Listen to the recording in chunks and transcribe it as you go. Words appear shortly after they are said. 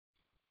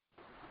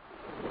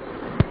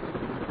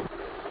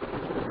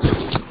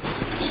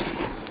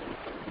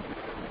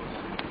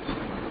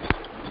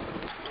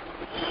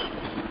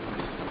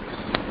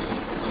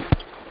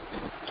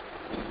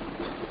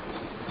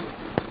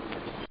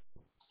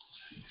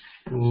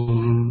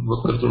Om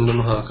Vakartunda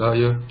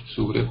Mahakaya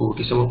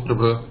Suryakoti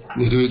Samaprabha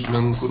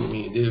Nirvignam Kuru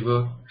Me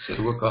Deva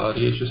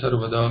Sarvakaryeshu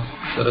Sarvada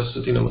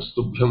Saraswati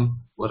Namastubhyam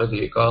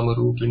Varade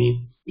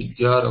Kamarupini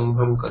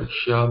Vidyarambham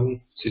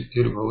Karishyami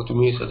Siddhir Bhavatu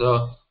Me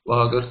Sada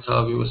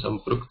Vagarthaviva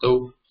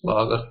Sampraktau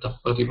Vagartha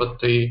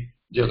Pratipattaye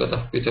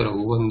Jagatah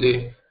Pitarau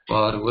Vande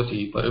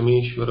Parvati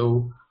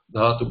Parameshwarau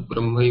Dhatu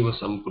Brahmaiva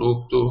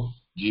Samprokto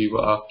Jiva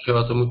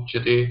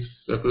Akhyatamuchyate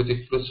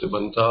Prakriti Prasya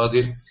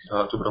Bantadir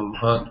Dhatu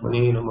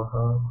Brahmatmane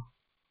Namaha.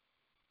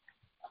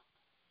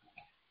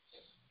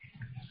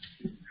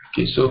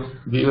 Okay, so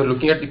we were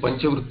looking at the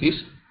Panchavrittis.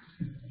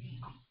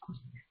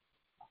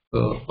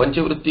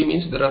 Panchavritti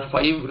means there are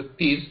 5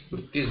 vrittis,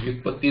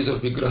 vyutpattis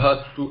of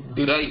vigraha to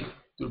derive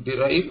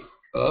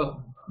a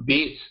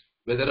base,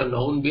 whether a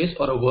noun base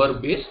or a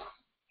verb base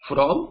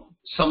from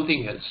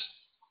something else.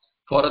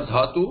 For a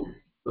dhatu,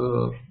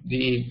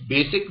 the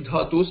basic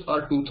dhatus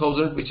are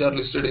 2000 which are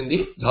listed in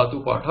the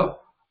dhatu patha.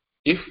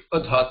 If a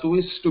dhatu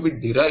is to be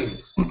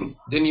derived,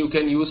 then you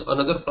can use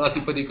another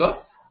pratipadika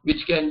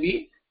which can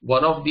be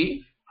one of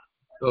the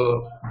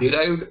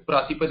derived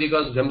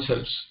pratipadikas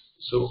themselves.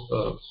 So,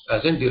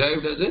 as in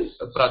derived, as in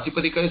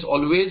pratipadika is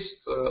always,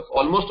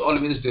 almost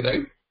always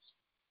derived,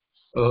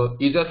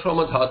 either from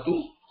a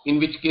dhatu, in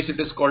which case it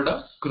is called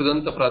a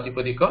kridanta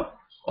pratipadika,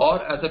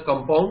 or as a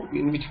compound,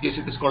 in which case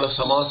it is called a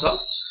samasa,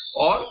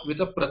 or with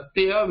a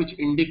pratyaya which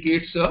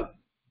indicates a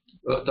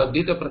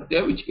tadhita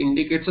pratyaya which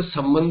indicates a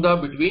sambandha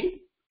between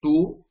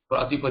two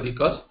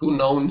pratipadikas, two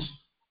nouns,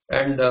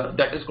 and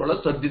that is called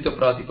a tadhita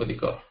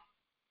pratipadika.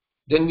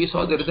 Then we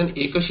saw there is an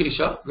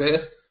ekashesha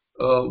where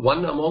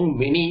one among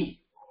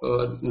many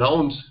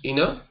nouns in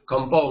a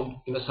compound,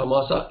 in a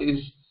samasa,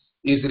 is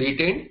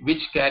retained,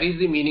 which carries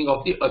the meaning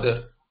of the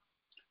other.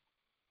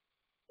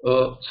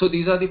 So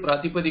these are the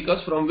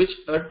pratipadikas from which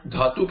a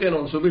dhatu can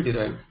also be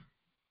derived,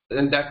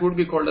 and that would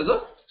be called as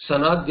a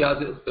sanadi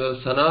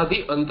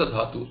anta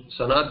dhatu,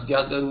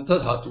 sanadyadanta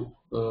dhatu.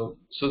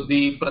 So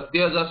the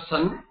pratyas are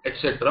san,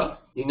 etc.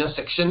 in a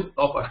section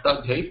of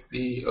Ashtadhyayi,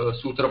 the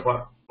Sutra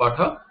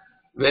Patha,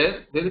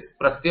 where the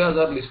pratyas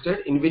are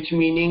listed, in which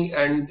meaning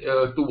and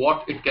to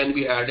what it can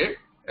be added,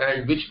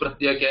 and which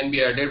pratyaya can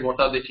be added, what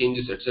are the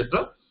changes,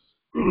 etc.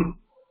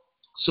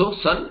 So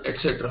sun,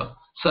 etc.,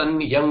 sun,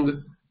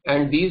 young,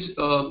 and these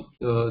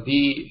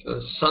the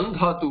sun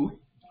dhatu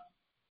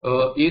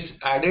is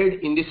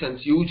added in the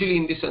sense, usually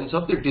in the sense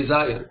of the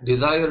desire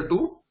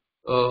to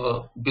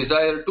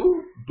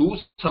do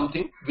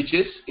something which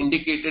is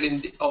indicated in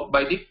the,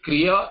 by the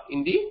kriya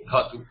in the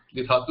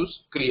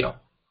dhatu's kriya.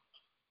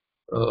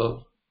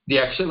 The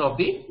action of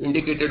the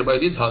indicated by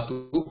the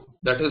dhatu,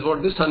 that is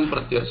what the sun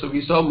pratyaya. So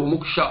we saw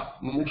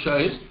mumuksha. Mumuksha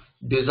is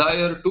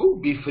desire to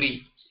be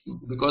free,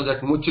 because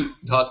that much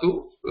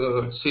dhatu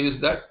says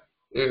that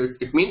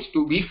it means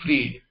to be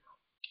freed.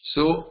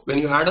 So when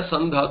you add a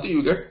sun dhatu,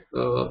 you get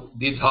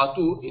the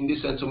dhatu in the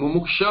sense of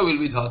mumuksha will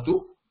be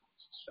dhatu,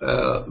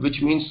 which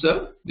means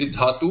the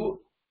dhatu,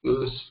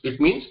 it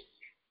means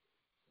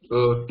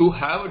to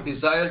have a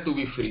desire to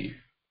be free.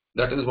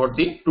 That is what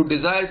the, to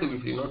desire to be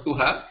free, not to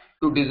have.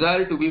 To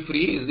desire to be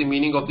free is the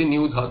meaning of the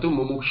new dhatu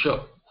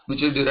mumuksha,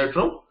 which is derived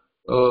from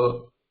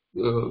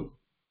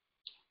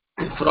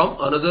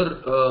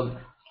another,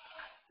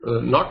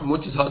 not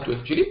much dhatu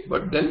actually,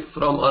 but then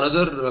from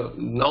another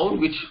noun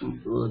which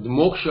the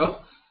moksha,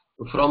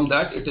 from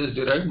that it is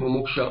derived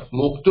mumuksha,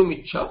 moktum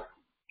ichha,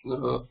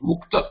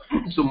 mukta.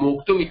 So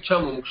moktum ichha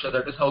mumuksha,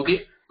 that is how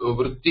the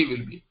vritti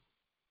will be.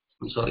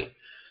 I'm sorry.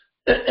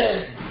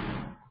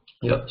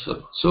 Yeah,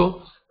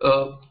 so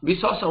we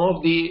saw some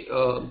of the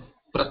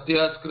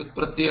pratyas, krit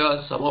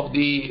pratyas, some of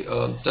the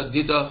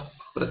tadhita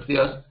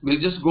pratyas. We'll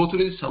just go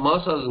through the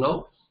samasas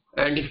now,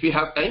 and if we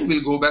have time,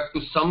 we'll go back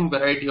to some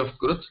variety of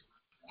krit.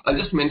 I'll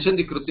just mention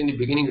the krit in the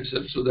beginning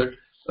itself, so that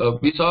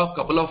we saw a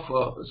couple of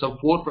some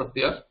 4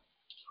 pratyas.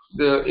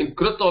 In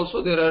krit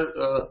also there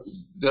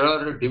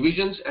are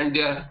divisions, and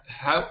they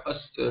have a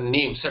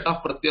name. Set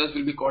of pratyas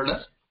will be called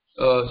as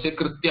say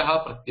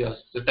krityaha pratyas.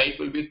 The type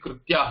will be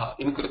krityaha.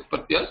 In krit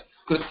pratyas,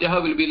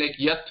 krityaha will be like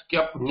yat,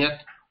 kyap,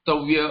 nyat,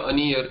 tavya,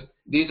 aniyar.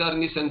 These are in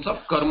the sense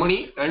of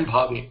karmani and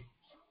bhave,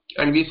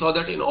 and we saw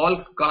that in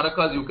all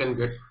karakas you can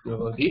get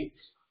the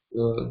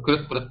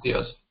krit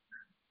pratyas.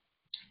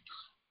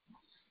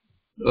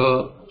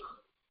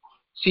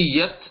 See,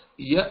 yat,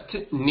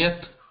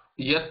 nyat,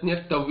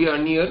 tavya,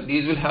 aniyar,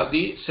 these will have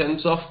the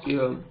sense of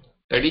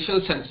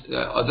additional sense.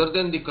 Other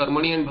than the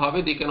karmani and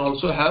bhave, they can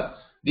also have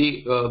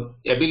the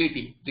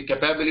ability, the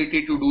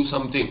capability to do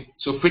something.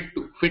 So fit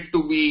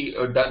to be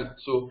done.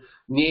 So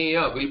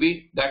nyeya will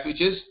be that which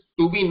is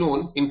to be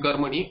known in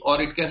karmani,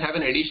 or it can have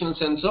an additional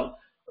sense of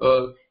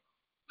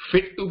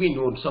fit to be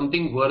known,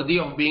 something worthy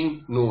of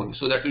being known.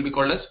 So that will be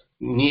called as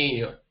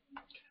nyeya,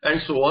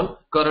 and so on.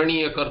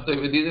 Karaniya,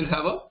 kartavya, these will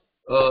have a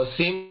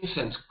same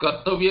sense.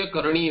 Kartavya,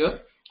 karaniya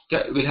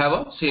will have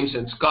a same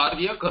sense.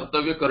 Karya,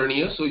 kartavya,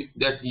 karaniya. So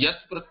that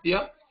yat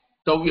pratyaya,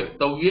 tavya,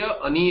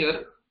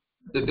 aniyar.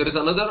 There is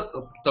another,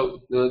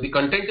 the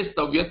content is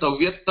tavya,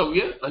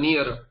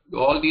 aniyar.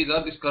 All these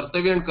are, this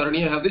kartavya and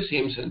karaniya have the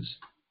same sense.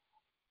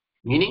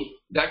 meaning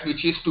that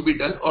which is to be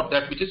done or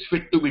that which is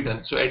fit to be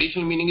done. So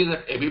additional meaning is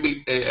that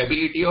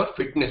ability or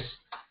fitness.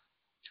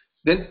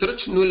 Then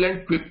truch, nul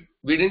and quip.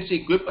 We didn't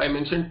say quip, I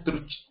mentioned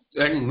truch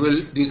and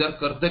nul. These are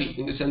kartari,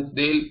 in the sense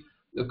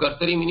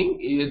kartari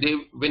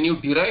meaning when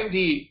you derive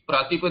the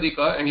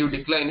pratipadika and you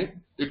decline it,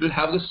 it will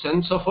have the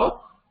sense of a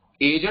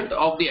agent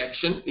of the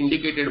action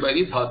indicated by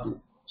the dhatu.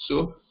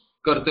 So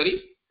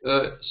kartari.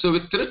 So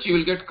with truch you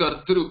will get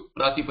kartru,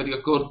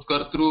 pratipadika,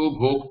 kartru,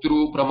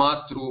 bhoktru,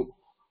 pramatru.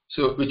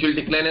 So which will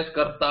decline as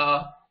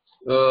karta,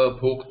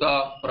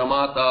 bhokta,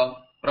 pramata.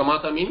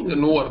 Pramata means the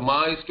knower.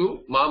 Ma is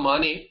to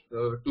mane,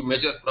 to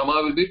measure.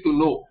 Prama will be to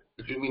know.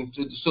 It will mean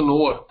so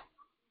knower.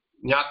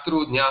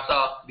 Nyatru,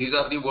 jnata. These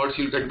are the words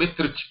you will get with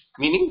trich,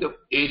 meaning the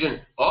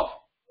agent of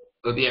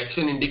the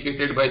action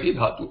indicated by the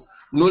dhatu.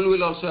 Nul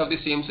will also have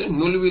the same sense.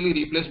 Nul will be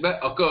replaced by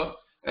aka,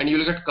 and you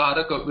will get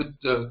karaka. With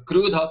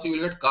kru dhatu you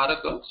will get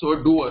karaka. So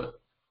a doer.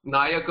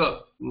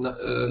 Nayaka.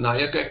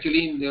 Nayaka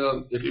actually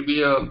it will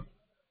be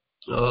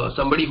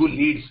somebody who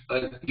leads,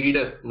 a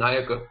leader.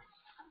 Nayaka.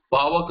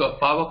 Pavaka,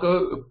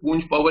 Pavaka,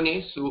 Punj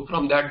Pavane. So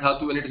from that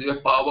dhatu, when it is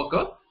a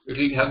Pavaka, it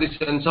will have the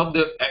sense of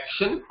the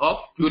action of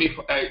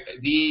purify,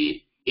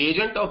 the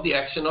agent of the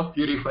action of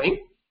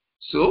purifying.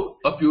 So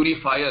a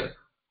purifier,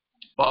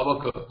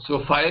 Pavaka.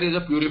 So fire is a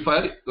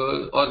purifier,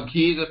 or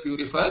ghee is a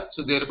purifier.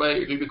 So thereby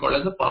it will be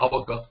called as a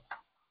Pavaka.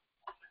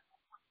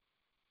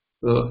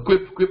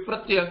 Quip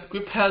pratyaya.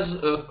 Quip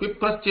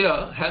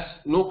pratyaya has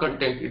no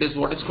content. It is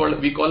what is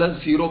called, we call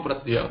as zero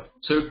pratyaya.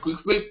 So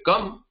quip will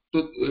come.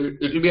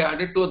 It will be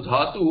added to a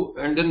dhatu,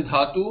 and then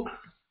dhatu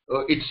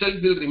itself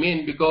will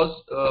remain, because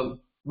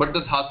but the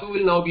dhatu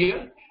will now be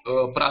a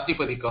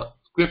pratipadika.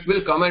 Quip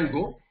will come and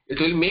go. It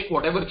will make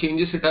whatever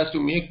changes it has to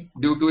make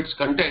due to its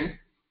content,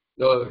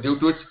 due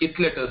to its it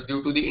letters,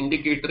 due to the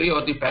indicatory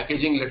or the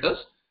packaging letters,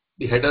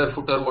 the header,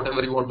 footer,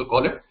 whatever you want to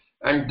call it,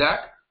 and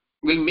that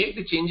will make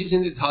the changes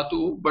in the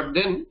dhatu. But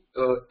then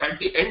at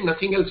the end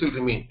nothing else will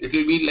remain. It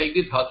will be like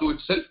the dhatu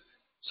itself.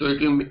 So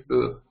it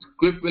will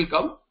quip will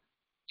come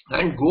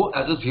and go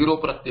as a zero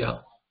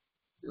pratyaya.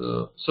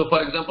 So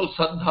for example,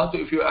 sad dhatu,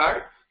 if you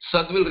add,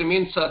 sad will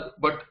remain sad,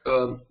 but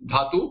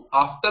dhatu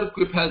after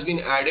quip has been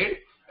added,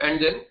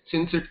 and then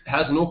since it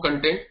has no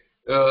content,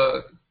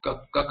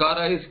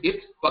 kakara is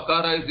it,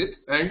 pakara is it,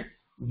 and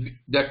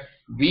that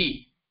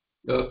v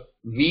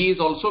is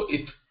also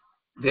it.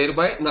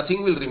 Thereby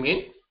nothing will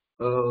remain,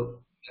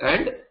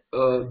 and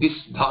this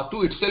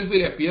dhatu itself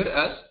will appear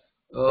as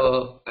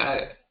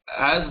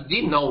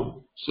the noun.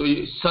 So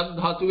sad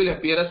dhatu will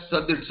appear as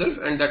sad itself,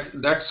 and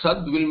that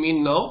sad will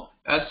mean now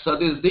as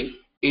sad is the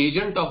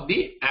agent of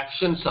the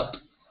action sat.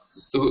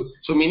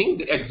 So meaning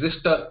the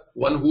exister,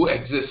 one who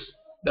exists.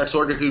 That's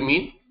what it will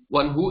mean.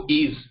 One who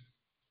is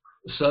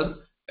sad.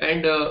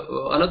 And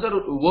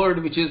another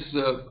word which is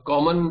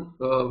common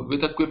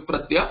with a quip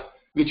pratyaya,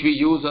 which we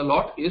use a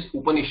lot, is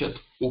Upanishad.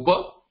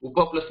 Upa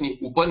plus ni.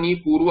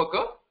 Upani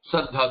purvaka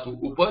sad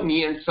dhatu. Upa,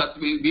 ni and sat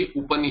will be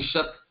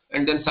Upanishad.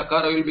 And then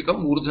sakara will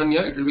become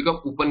murdhanya, it will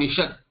become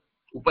Upanishad.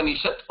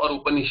 Upanishad or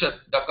Upanishad.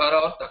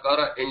 Dakara or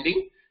takara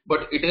ending.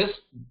 But it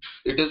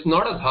is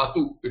not a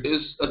dhatu. It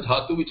is a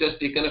dhatu which has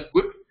taken a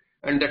quip,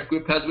 and that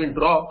quip has been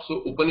dropped.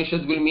 So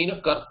Upanishad will mean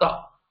a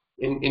karta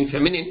in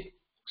feminine.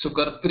 So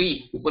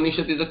kartri.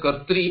 Upanishad is a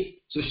kartri.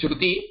 So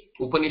Shruti,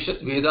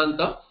 Upanishad,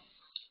 Vedanta.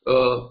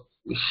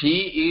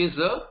 She is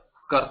a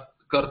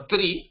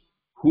kartri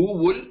who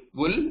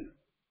will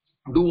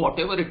do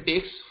whatever it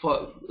takes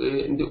for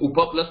the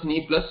upa plus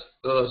ni plus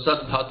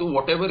sad dhatu,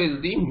 whatever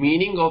is the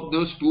meaning of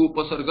those two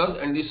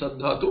upasargas and the sad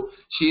dhatu,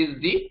 she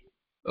is the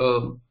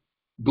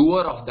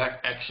doer of that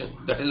action.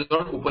 That is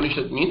what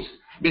Upanishad means.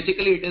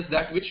 Basically it is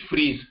that which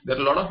frees. There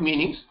are a lot of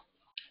meanings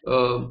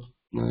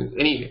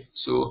anyway.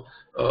 So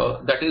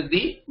that is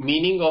the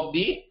meaning of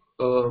the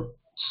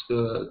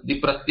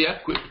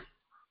pratyaya quip.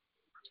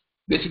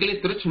 Basically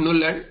trich,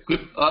 nul and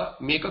quip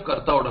make a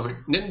karta out of it.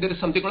 Then there is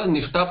something called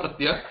nishtha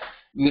pratyaya.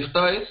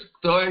 Nishtha is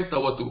ta and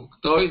tavatu.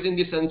 Ta is in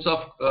the sense of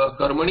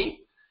karmani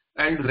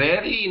and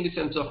rarely in the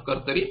sense of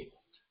kartari.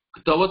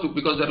 Tavatu,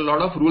 because there are a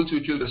lot of rules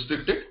which will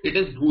restrict it. It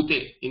is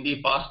bhute in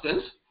the past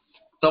tense.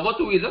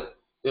 Tavatu is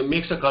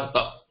makes a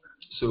karta.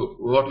 So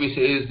what we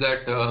say is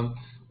that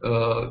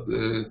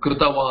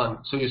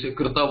kritavan. So you say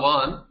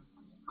kritavan.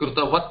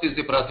 Kritavat is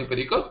the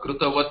pratipadika.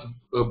 Kritavat,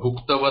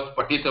 bhuktavat,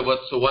 patitavat.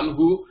 So one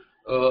who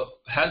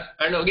has,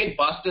 and again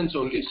past tense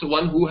only. So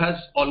one who has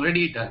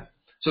already done.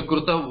 So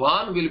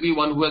krutavan will be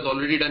one who has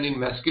already done in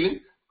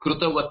masculine.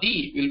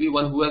 Krutavati will be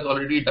one who has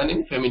already done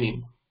in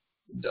feminine.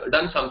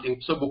 Done something.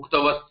 So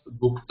bhuktavat,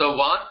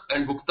 bhuktavan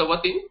and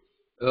bhuktavat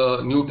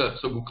in neuter.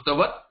 So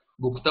bhuktavat,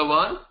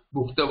 bhuktavan,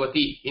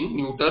 bhuktavati in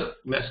neuter,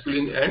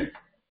 masculine, and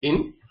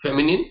in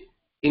feminine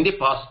in the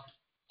past.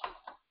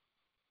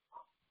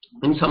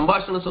 In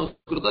Sambhashana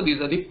Sanskrita,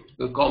 these are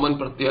the common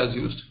pratyayas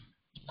used.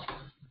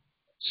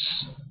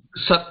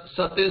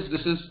 Sat is,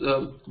 this is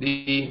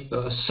the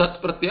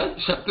Sat pratyaya.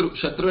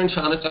 Shatru and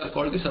Shanach are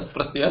called the Sat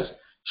pratyayas.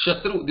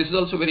 Shatru, this is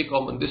also very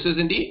common. This is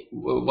in the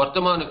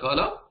Vartamana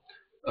Kala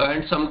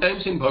and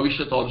sometimes in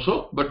Bhavishyat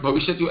also. But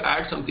Bhavishyat you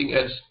add something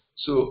else.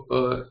 So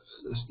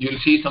you'll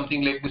see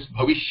something like this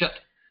bhavishyat.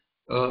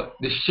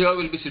 The sha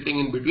will be sitting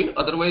in between.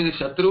 Otherwise,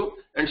 the shatru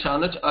and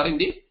shanach are in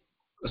the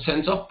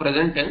sense of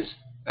present tense,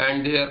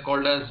 and they are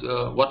called as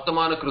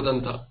vartamana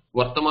krudanta.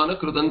 Vartamana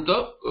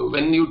krudanta.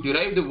 When you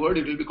derive the word,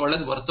 it will be called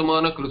as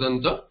vartamana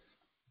krudanta.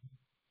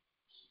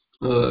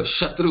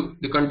 Shatru,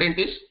 the content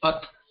is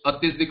at.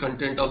 At is the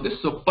content of this.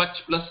 So pach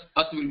plus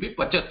at will be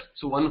pachat.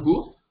 So one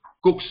who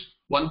cooks,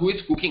 one who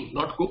is cooking,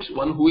 not cooks,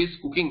 one who is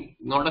cooking,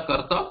 not a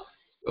karta.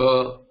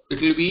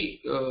 It will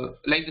be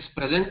like this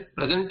present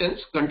tense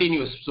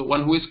continuous. So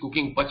one who is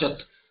cooking, pachat,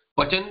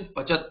 pachan,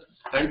 pachat,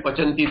 and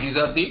pachanti. These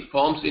are the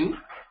forms in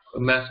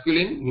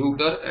masculine,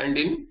 neuter, and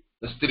in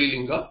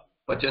strilinga.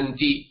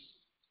 Pachanti.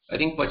 I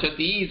think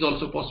pachati is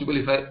also possible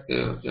if I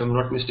am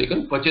not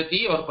mistaken.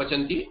 Pachati or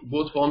pachanti,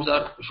 both forms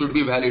should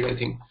be valid, I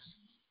think.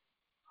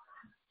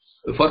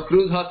 For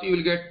kruz dhatu, you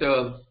will get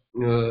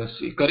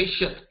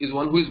karishyat is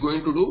one who is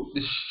going to do.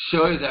 This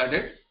sha is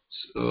added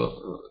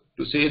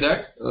to say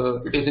that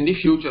it is in the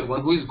future,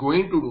 one who is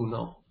going to do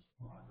now.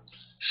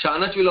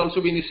 Shanach will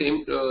also be in the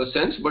same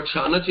sense, but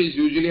shanach is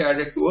usually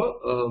added to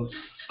a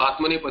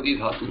atmanepadi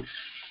dhatu.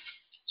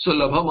 So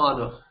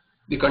labhamana,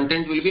 the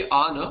content will be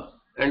ana,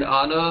 and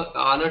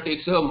ana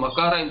takes a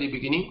makara in the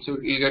beginning, so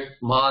you get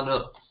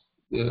mana.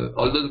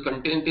 Although the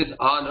content is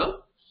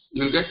ana,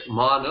 you will get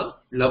mana,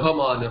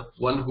 labhamana,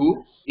 one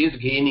who is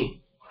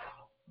gaining.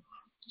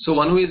 So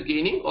one who is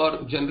gaining,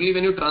 or generally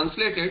when you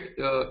translate it,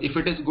 if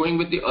it is going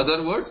with the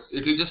other word,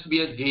 it will just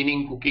be as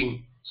gaining,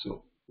 cooking.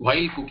 So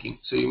while cooking,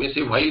 so you may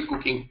say while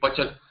cooking,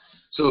 pachat.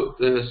 So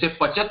say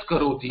pachat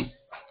karoti,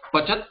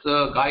 pachat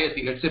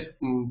gayati. Let's say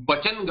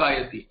pachan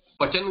gayati.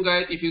 Pachan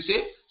gayati. If you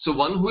say, so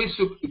one who is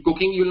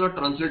cooking, you will not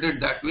translate it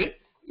that way.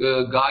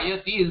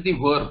 Gayati is the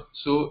verb.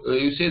 So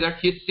you say that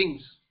he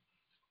sings.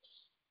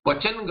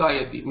 Pachan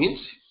gayati means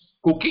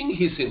cooking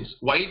he sings.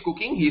 While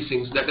cooking he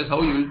sings. That is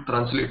how you will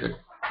translate it.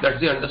 That's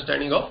the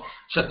understanding of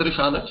Shatru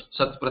Shanach,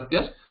 Sat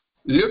Pratyas.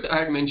 Lut I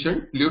had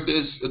mentioned. Lut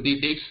is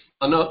the takes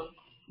ana,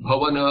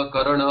 bhavana,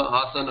 karana,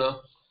 asana.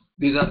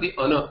 These are the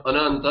ana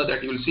anta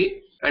that you will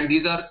see. And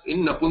these are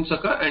in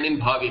Napunsaka and in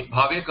Bhave.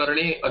 Bhave,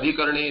 Karane,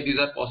 Adhikarane, these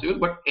are possible.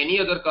 But any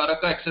other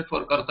Karaka except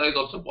for Karta is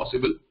also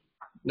possible.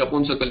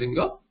 Napunsaka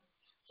Linga.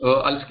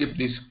 I'll skip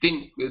this.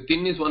 Tin.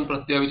 Tin is one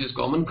pratyaya which is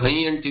common.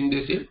 Ghai and tin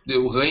they say. The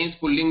Ghai is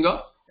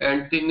Pullinga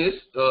and tin is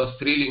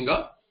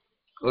Strilinga.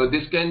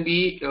 This can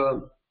be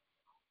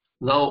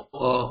now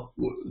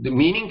the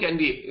meaning can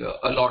be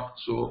a lot.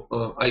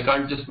 So I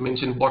can't just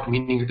mention what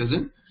meaning it is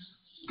in.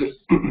 Okay.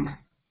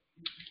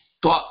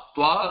 Twa.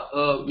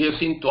 Twa. We have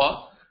seen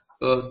Twa.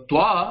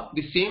 Twa,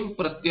 the same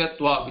pratyaya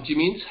Twa, which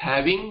means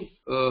having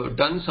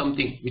done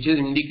something, which is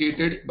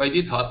indicated by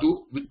the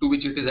dhatu to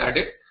which it is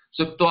added.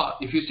 So Twa,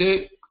 if you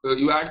say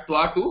you add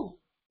Twa to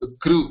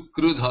kru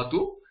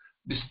dhatu,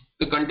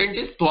 the content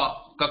is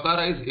Twa,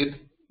 kakara is it,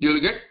 you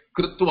will get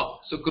krutva.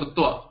 So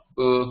krutva,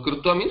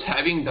 krutva means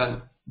having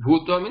done,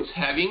 bhutva means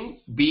having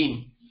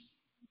been,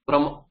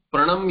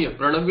 pranamya,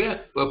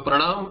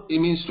 pranam it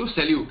means to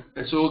salute.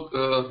 And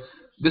so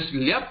this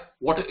lyap,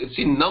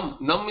 see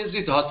nam is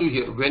the dhatu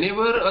here.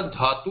 Whenever a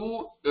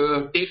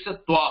dhatu takes a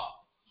Twa,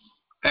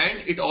 and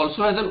it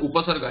also has an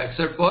upasarga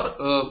except for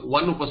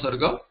one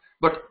upasarga.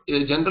 But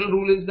a general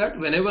rule is that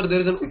whenever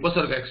there is an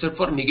upasarga, except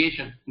for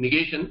negation,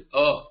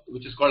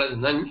 which is called as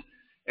nanj,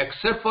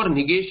 except for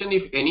negation,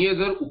 if any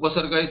other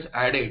upasarga is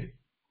added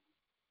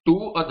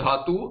to a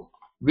dhatu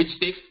which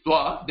takes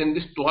Twa, then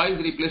this Twa is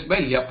replaced by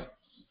lyap.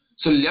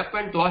 So lyap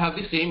and Twa have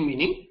the same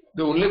meaning.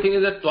 The only thing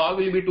is that Twa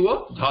will be to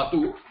a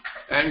dhatu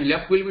and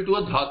lyap will be to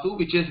a dhatu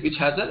which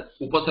has a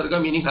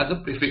upasarga, meaning has a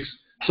prefix.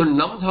 So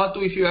nam dhatu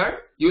if you add,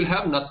 you will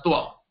have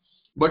natwa.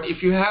 But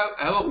if you have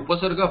a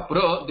upasarga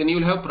pra, then you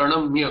will have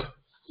pranamya.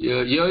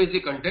 Ya is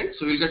the content,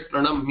 so you will get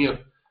pranamya.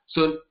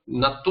 So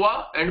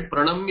natwa and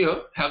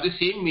pranamya have the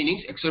same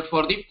meanings except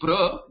for the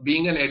pra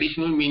being an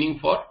additional meaning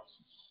for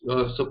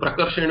so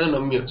prakarshana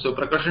namya. So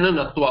prakarshana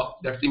natwa,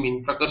 that's the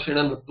meaning.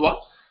 Prakarshana natwa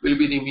will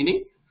be the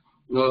meaning.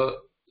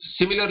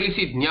 Similarly,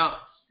 see dnya.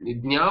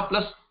 Dnya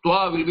plus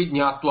twa will be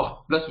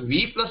dnyatwa. Plus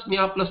v plus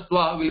dnya plus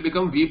twa will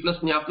become v plus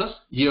dnya plus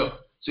ya.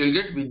 So you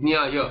will get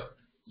vidnyaya.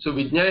 So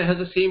vidnyaya has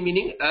the same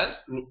meaning as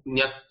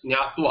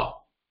nyatwa,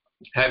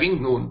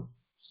 having known.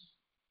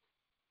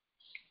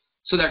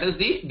 So that is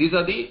these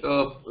are the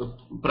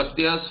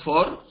pratyas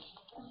for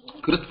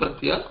krit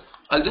pratyas.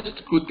 I'll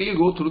just quickly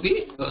go through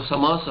the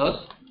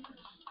samasas.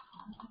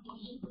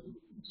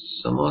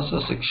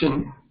 Samasa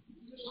section.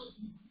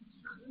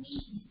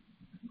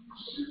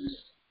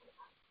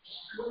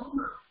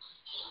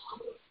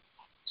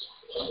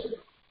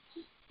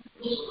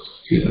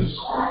 Here,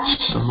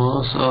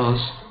 samasas.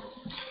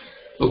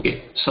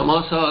 Okay,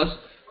 samasas.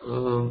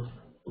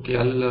 Okay,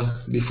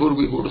 I'll before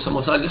we go to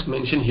samasa, I'll just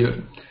mention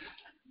here.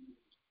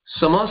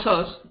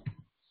 Samasas,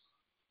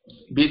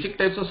 basic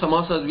types of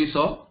samasas we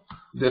saw.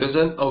 There is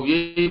an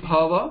avyayi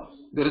bhava,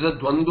 there is a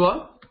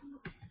dvandva,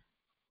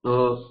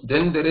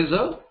 then there is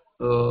a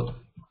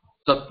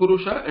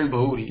tatpurusha and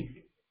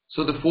bahuri.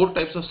 So the four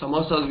types of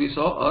samasas we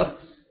saw are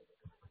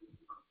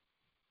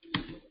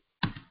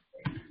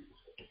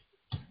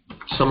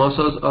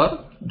samasas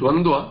are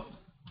dvandva.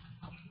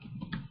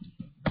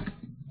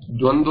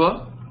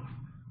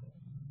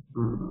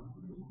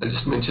 I'll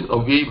just mention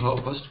avyayi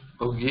bhava first.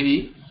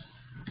 Avyayi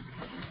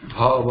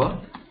bhava,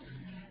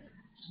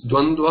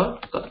 dvandva,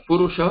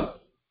 tatpurusha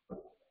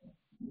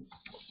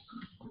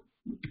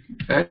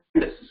and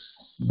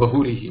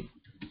bahurihi.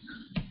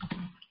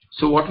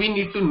 So what we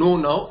need to know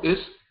now is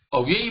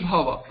avyayi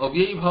bhava.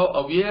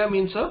 Avyaya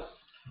means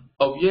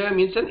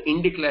an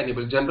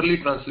indeclinable, generally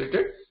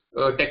translated.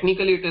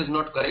 Technically it is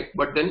not correct,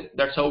 but then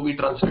that's how we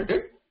translate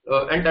it,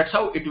 and that's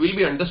how it will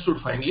be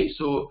understood finally.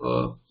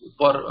 So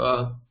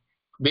for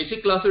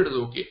basic class it is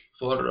okay.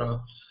 For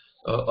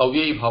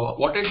avyayi bhava,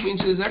 what it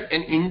means is that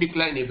an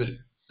indeclinable.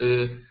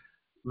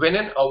 When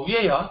an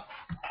avyaya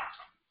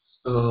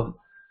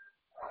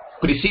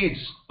precedes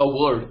a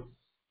word.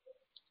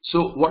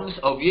 So what does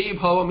avyayi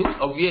bhava means?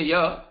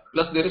 Avyaya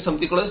plus there is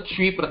something called as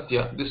chvi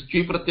pratyaya. This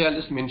chvi pratyaya, I'll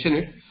just mention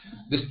it.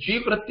 This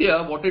chvi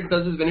pratyaya, what it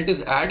does is when it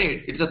is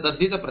added, it's a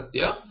tadhita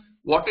pratyaya.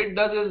 What it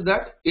does is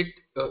that it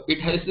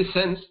has the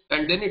sense,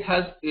 and then it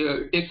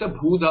takes a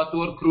bhu dhatu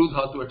or kru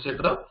dhatu,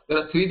 etc. There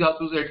are three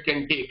dhatus that it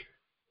can take.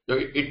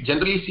 It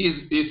generally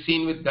is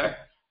seen with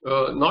that,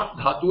 not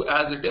dhatu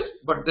as it is,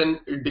 but then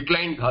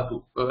declined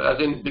dhatu, as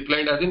in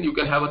you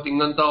can have a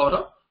tinganta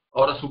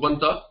or a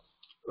subanta,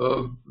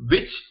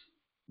 which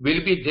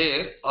will be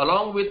there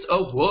along with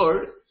a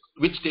word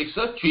which takes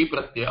a chvi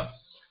pratyaya.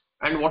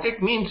 And what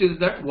it means is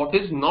that what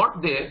is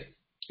not there,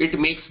 it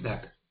makes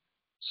that.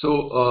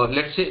 So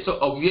let's say, so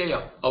avyayi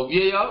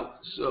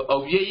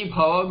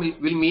bhava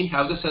will mean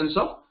have the sense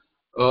of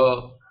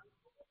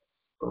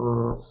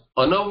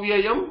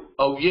anavyayam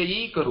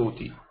avyayi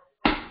karoti.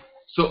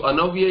 So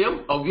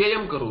anavyayam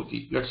avyayam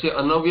karoti. Let's say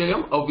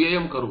anavyayam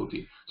avyayam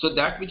karoti. So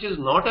that which is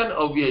not an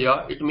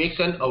avyaya, it makes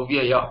an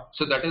avyaya.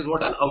 So that is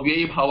what an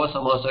avyayi bhava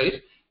samasa is.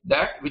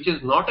 That which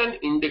is not an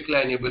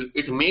indeclinable,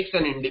 it makes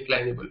an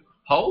indeclinable.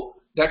 How?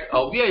 That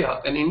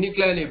avyaya, an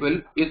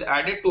indeclinable, is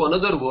added to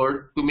another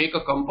word to make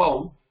a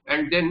compound,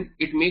 and then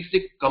it makes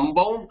the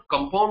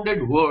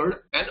compounded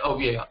word an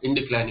avyaya,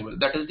 indeclinable.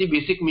 That is the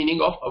basic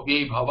meaning of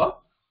avyayi bhava.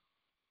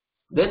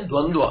 Then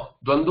dvandva.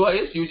 Dvandva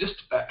is you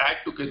just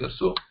add together.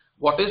 So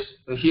what is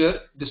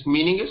here, this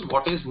meaning is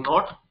what is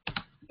not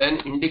an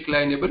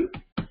indeclinable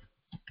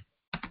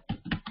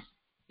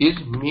is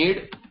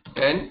made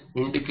an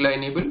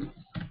indeclinable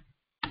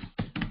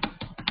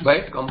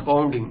by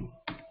compounding.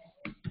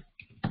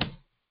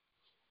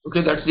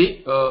 Okay, that's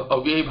the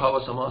avyayi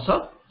bhava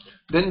samasa.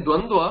 Then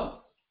dvandva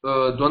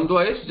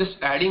is just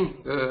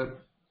adding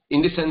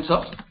in the sense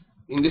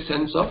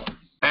of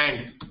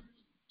and.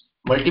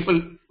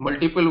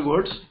 Multiple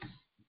words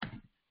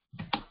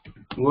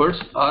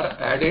are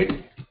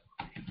added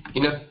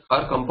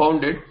are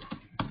compounded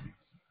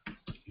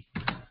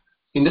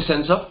in the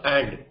sense of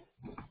and.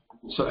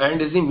 So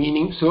and is the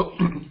meaning. So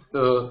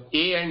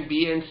A and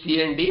B and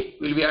C and D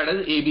will be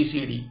added as A, B,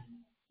 C, D.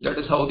 That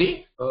is how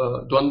the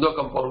dvandva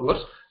compound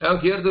works. Now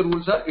here the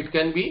rules are, it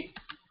can be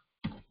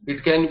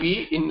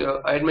in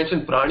I had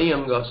mentioned prani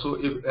anga. So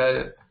if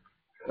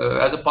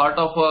as a part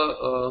of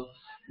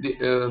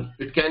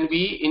it can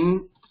be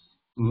in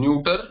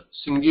neuter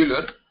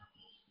singular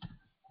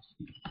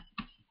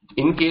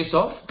in case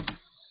of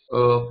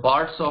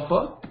parts of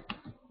a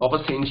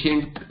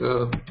sentient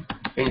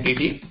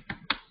entity,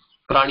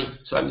 prani.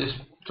 So I'm just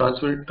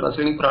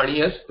translating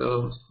prani as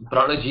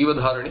prana jiva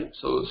dharani,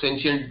 so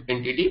sentient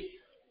entity,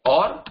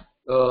 or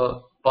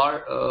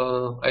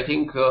I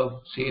think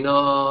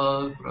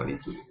sena prani,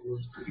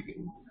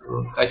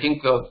 I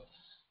think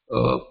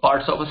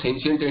parts of a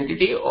sentient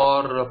entity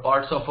or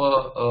parts of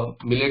a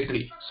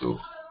military, so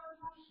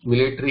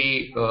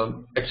military,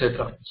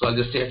 etc. So I'll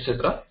just say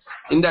etc.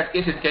 In that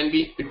case, it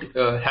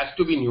has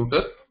to be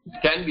neuter.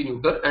 It can be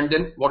neuter, and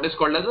then what is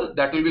called as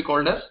that will be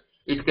called as,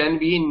 it can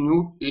be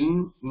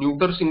in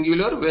neuter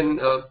singular when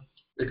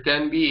it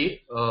can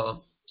be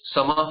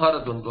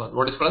samahara dvandva.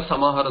 What is called as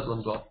samahara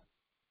dvandva?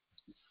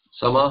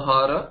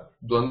 Samahara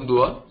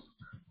dvandva.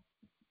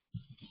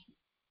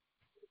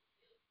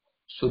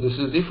 So this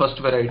is the first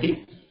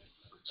variety,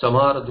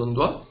 samahara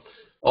dvandva,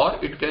 or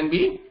it can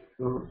be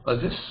as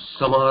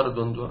samahara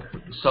dvandva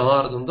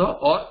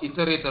or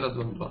itaretara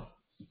dvandva.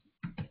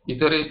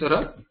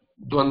 Itaretara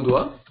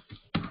dvandva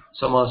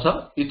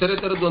samasa.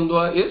 Itaretara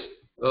dvandva is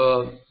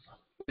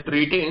it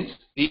retains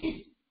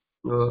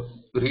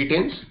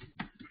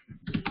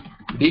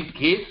the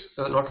case,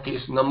 not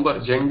case, number,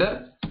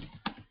 gender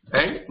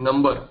and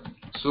number.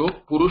 So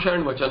purusha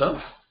and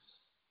vachana,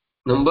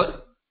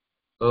 number,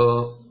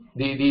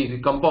 the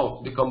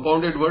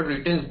compounded word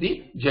retains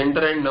the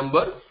gender and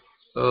number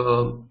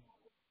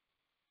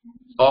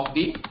of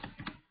the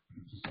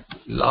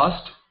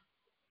last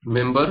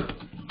member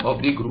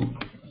of the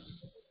group,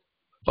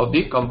 of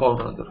the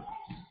compound rather.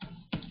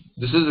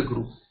 This is a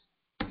group,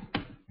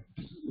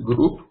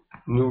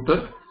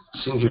 neuter,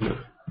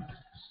 singular.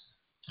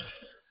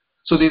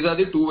 So these are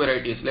the two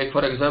varieties. Like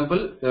for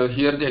example,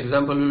 here the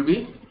example will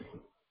be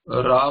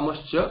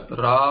Ramascha,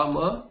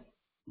 Rama,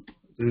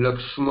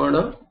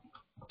 Lakshmana,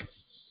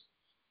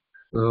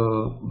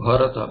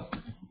 Bharata.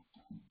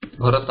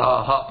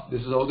 Bharataha.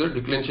 This is how the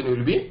declension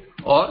will be.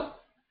 Or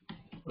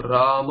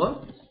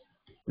Rama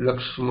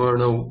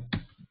Lakshmana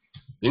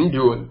in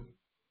dual.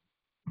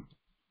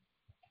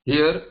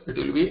 Here it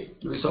will be,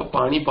 we saw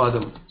Pani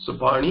Padam. So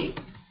Pani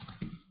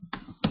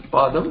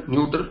Padam,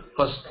 neuter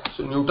first.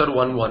 So neuter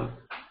 1-1.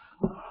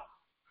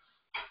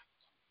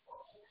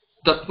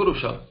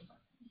 Tatpurusha.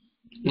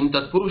 In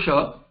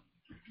Tatpurusha,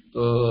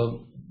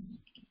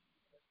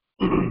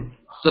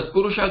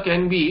 Tatpurusha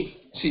can be,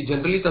 see,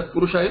 generally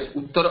Tatpurusha is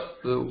Uttara,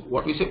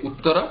 what we say,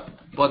 Uttara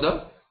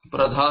Pada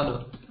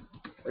Pradhana.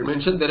 I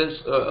mentioned there is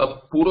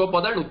a Purva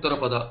Pada and Uttara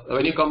Pada.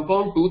 When you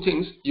compound two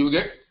things, you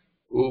get,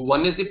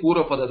 one is the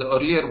Purva Pada, the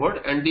earlier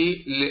word, and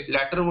the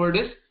latter word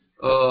is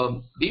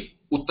the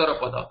Uttara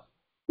Pada.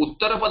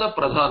 Uttara Pada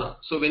Pradhana.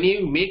 So when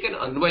you make an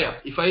Anvaya,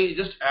 if I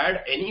just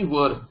add any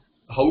verb,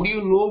 how do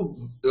you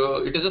know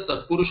it is a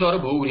Tatpurusha or a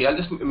Bahuri? I'll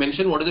just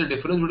mention what is the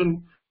difference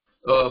between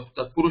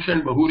Tatpurusha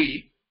and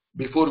Bahuri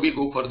before we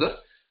go further.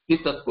 The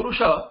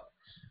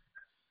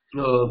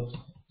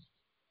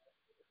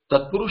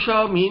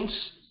Tatpurusha means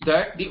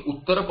that the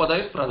Uttara Pada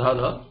is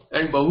Pradhana,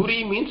 and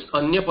Bahuri means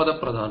Anya Pada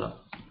Pradhana.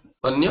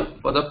 Anya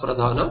Pada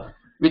Pradhana,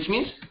 which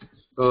means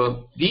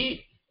the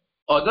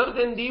other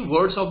than the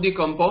words of the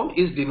compound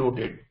is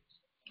denoted.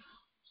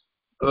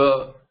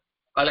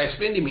 I'll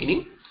explain the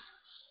meaning.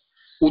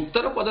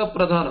 Uttara Pada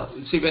Pradhana.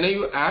 See, when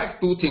you add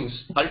two things,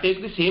 I'll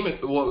take the same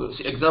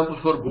example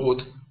for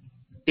both.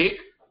 Take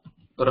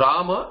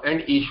Rama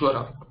and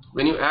Ishvara.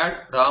 When you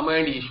add Rama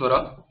and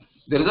Ishvara,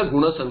 there is a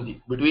Guna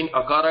Sandhi. Between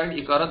Akara and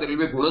Ikara, there will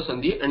be a Guna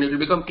Sandhi and it will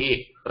become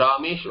A.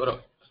 Rameshwara.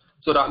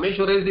 So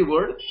Rameshwara is the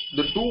word.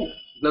 The two,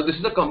 now this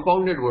is the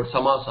compounded word,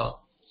 Samasa.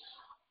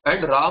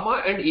 And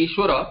Rama and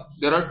Ishvara,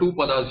 there are two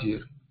padas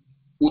here.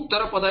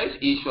 Uttara Pada is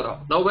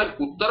Ishvara. Now when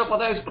Uttara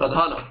Pada is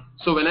Pradhana,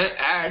 so when I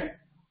add,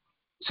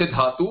 say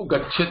Dhatu,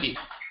 Gacchati.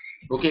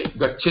 Okay,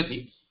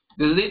 Gacchati.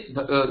 This is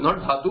the, not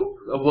Dhatu,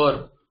 a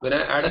verb. When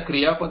I add a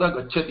Kriya Pada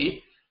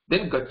Gacchati,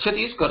 then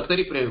Gacchati is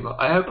Kartari Prayoga.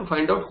 I have to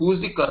find out who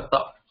is the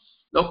Karta.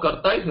 Now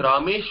Karta is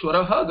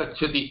Rameshwaraha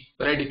Gacchati.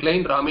 When I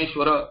decline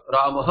Rameshwara,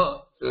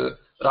 Ramaha,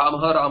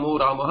 Ramaha, Ramo,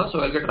 Ramaha, so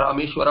I'll get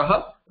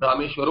Rameshwaraha,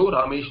 Rameshwaro,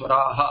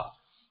 Rameshwaraha.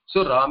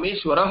 So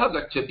Rameshwaraha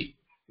Gacchati.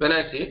 When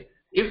I say,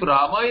 if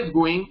Rama is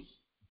going,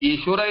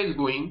 Ishvara is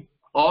going,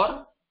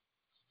 or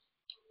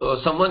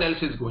someone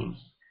else is going.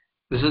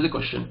 This is the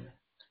question.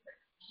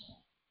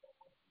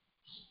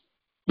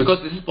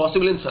 Because this is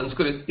possible in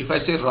Sanskrit. If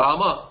I say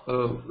Rama,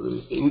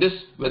 in this,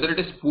 whether it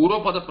is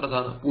Purva Pada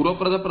Pradhana. Purva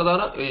Pada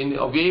Pradhana, in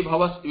Avyaya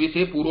Bhava we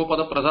say Purva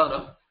Pada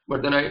Pradhana,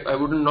 but then I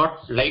would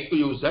not like to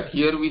use that.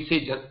 Here we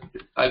say,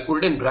 I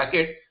put it in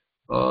bracket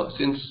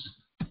since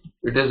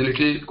it is a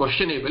little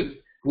questionable,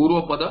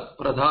 Purva Pada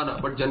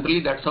Pradhana, but generally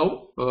that's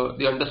how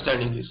the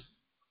understanding is.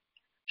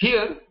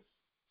 Here,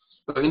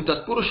 in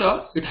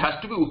Tatpurusha, it has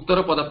to be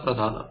Uttara Pada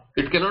Pradhana.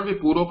 It cannot be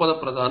Purva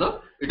Pada Pradhana,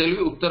 it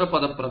will be Uttara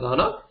Pada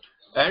Pradhana.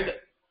 And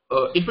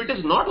if it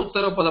is not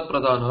Uttara Pada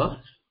Pradhana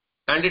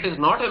and it is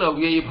not an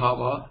Avyaya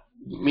Bhava,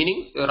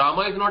 meaning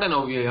Rama is not an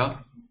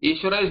Avyaya,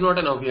 Ishvara is not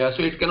an Avyaya,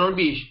 so it cannot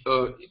be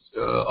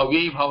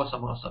Avyaya Bhava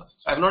Samasa.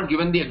 I have not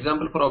given the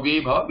example for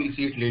Avyaya Bhava, we'll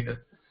see it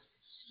later.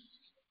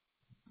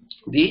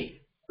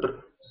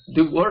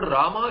 The word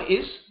Rama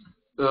is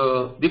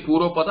the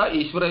Purva Pada,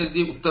 Ishvara is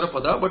the Uttara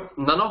Pada, but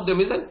none of them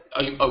is an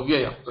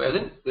Avyaya. As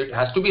in, it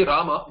has to be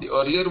Rama. The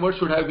earlier word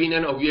should have been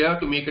an Avyaya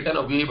to make it an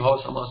Avyaya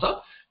Bhava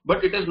Samasa.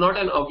 But it is not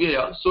an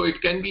Avyaya, so it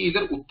can be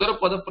either Uttara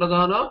Pada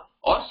Pradhana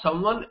or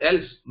someone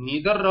else.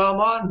 Neither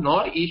Rama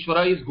nor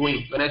Ishvara is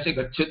going. When I say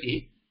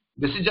Gacchati,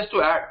 this is just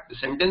to add. The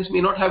sentence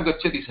may not have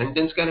Gacchati,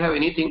 sentence can have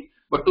anything.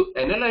 But to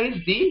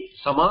analyze the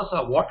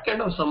Samasa, what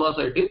kind of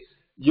Samasa it is,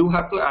 you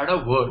have to add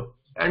a verb.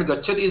 And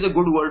Gacchati is a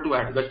good word to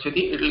add.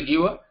 Gacchati, it will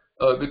give a,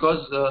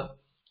 because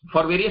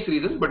for various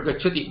reasons, but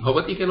Gacchati,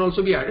 Bhavati can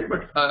also be added,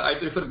 but I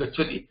prefer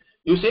Gacchati.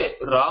 You say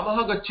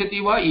Ramaha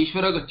Gacchati va,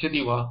 Ishvara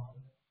Gacchati va.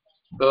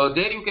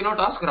 There you cannot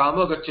ask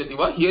Rama Gacchati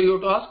va. Here you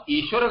have to ask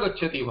Ishvara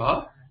Gacchati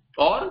va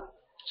or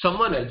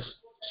someone else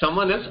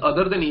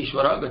other than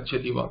Ishvara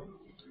Gacchati va.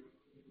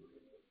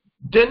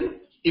 Then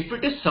if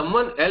it is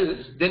someone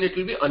else, then it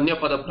will be Anya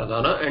Pada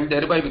Pradhana and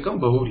thereby become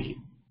Bahuri.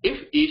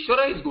 If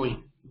Ishvara is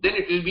going, then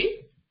it will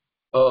be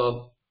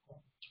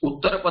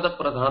Uttara Pada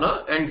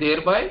Pradhana and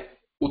thereby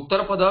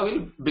Uttara Pada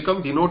will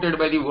become denoted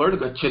by the word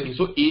Gacchati.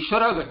 So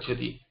Ishvara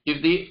Gacchati.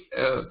 If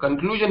the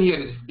conclusion here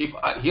is,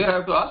 here I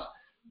have to ask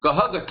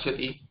Kaha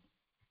Gacchati,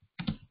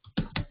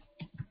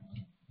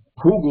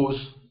 who goes?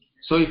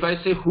 So if I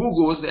say who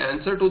goes, the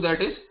answer to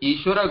that is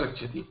Ishvara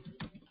Gacchati.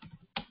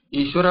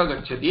 Ishvara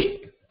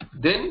Gacchati,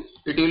 then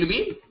it will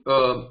be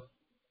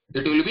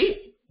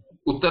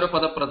Uttara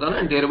Pada Pradhana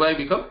and thereby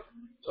become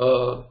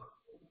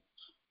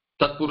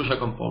Tatpurusha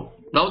compound.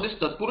 Now this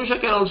Tatpurusha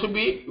can also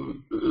be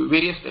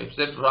various types.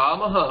 That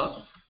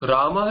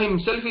Rama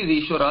himself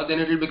is Ishvara, then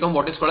it will become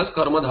what is called as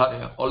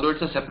Karmadharya. Although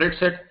it's a separate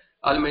set,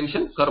 I'll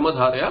mention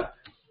Karmadharya.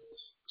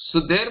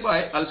 So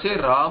thereby I'll say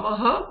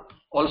Ramaha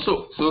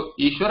also. So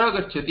Ishvara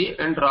Gacchati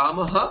and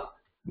Ramaha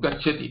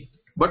Gacchati.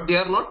 But they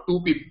are not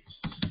two people.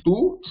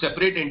 two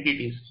separate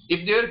entities.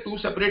 If they are two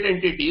separate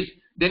entities,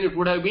 then it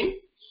would have been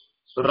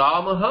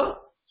Ramaha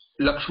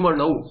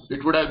Lakshmanau.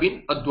 It would have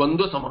been a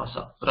Dvandva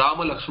Samasa.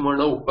 Rama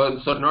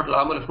Lakshmanau. Sorry, not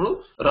Rama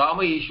Lakshmanau.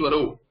 Rama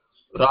Ishwarau.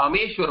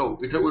 Rameshwarau.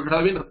 It would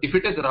have been, if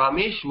it is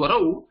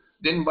Rameshwarau,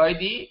 then by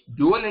the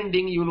dual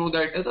ending you know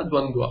that as a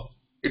Dvandva.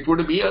 It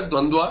would be a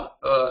Dvandva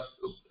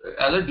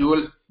as a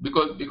dual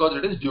because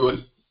it is dual.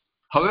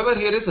 However,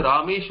 here is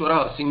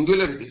Rameshwara,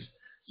 singular it is.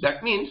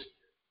 That means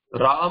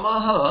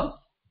Ramaha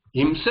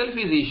himself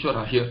is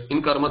Ishvara here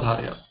in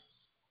Karmadharya.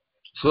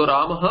 So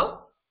Ramaha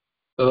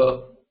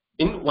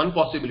in one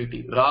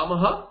possibility.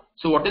 Ramaha,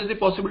 so what is the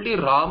possibility?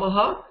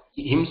 Ramaha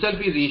himself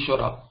is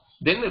Ishvara.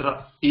 Then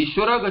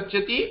Ishvara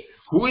Gacchati,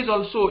 who is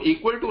also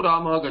equal to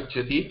Ramaha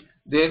Gacchati.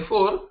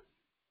 Therefore,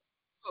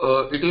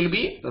 it will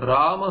be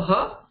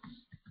Ramaha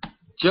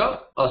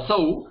Cha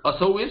Asau.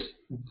 Asau is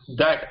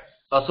that.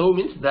 Asau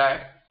means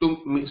that.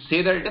 To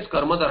say that it is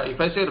Karmadhara. If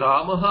I say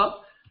Ramaha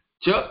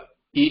Cha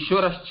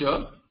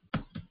Ishwarascha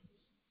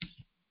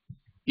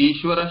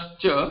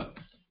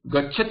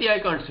Gacchati, I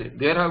can't say.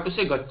 There I have to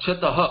say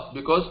Gacchataha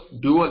because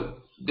dual.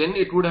 Then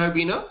it would have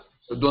been a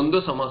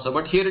Dvandva Samasa.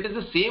 But here it is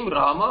the same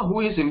Rama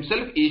who is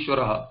himself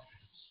Ishwaraha.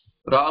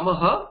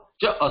 Ramaha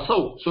Cha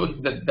Asau. So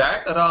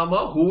that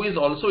Rama who is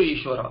also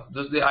Ishvara.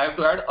 Thus I have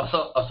to add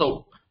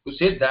Asau to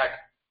say that.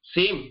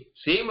 Same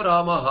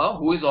Ramaha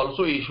who is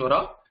also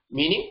Ishvara,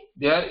 meaning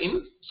they are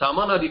in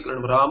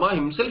Samanadikaranam. Rama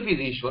himself is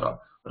Ishvara.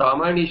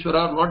 Rama and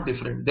Ishvara are not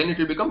different. Then it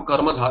will become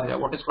Karmadharya.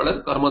 What is called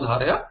as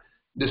Karmadharya?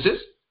 This is,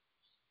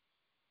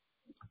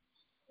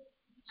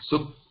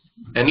 so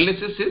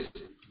analysis is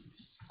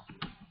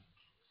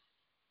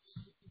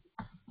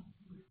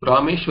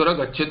Rameshwara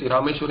Gacchati.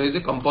 Rameshwara is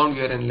a compound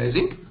we are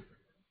analyzing.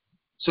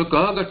 So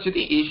Kaha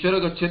Gacchati,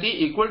 Ishvara Gacchati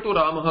equal to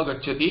Ramaha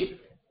Gacchati.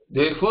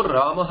 Therefore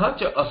Ramaha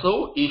Cha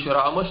Asau,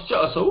 Ramascha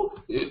Asau.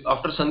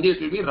 After Sandhi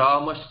it will be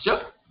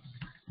Ramascha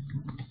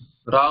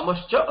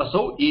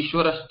Asau,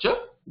 Ishwarascha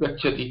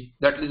Gacchati.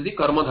 That is the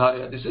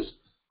Karmadharya. This is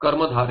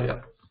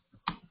Karmadharya.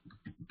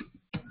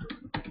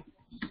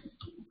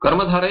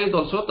 Karmadharya is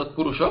also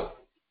Tatpurusha.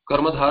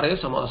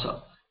 Karmadharya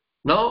Samasa.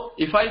 Now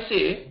if I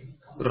say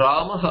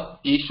Ramaha,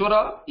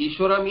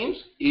 Ishvara means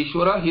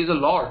Ishvara, he is a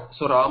Lord.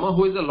 So Rama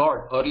who is a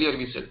Lord, earlier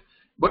we said.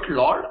 But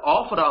Lord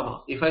of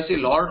Rama, if I say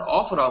Lord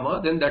of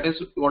Rama, then that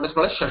is what is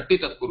called as Shashti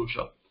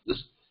Tatpurusha.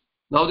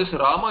 Now this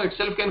Rama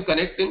itself can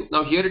connect in,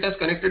 now here it has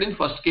connected in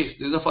first case.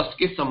 This is a first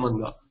case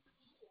Sambandha.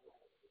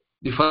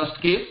 The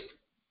first case,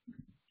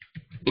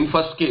 in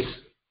first case,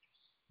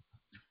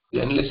 the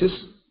analysis,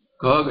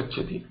 Kaha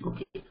Gacchati.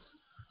 Okay.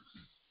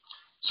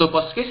 So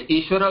first case,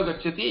 Ishvara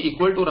Gacchati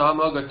equal to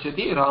Rama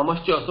Gacchati,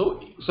 Ramascha Asau.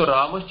 So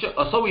Ramascha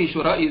Asau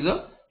Ishvara is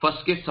a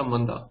first case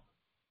Sambandha.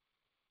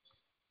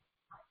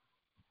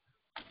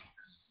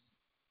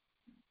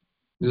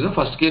 This is a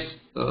first case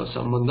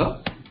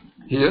Sambandha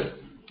here.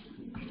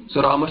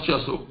 So Ramascha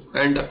Asau.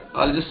 And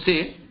I'll just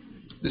say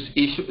this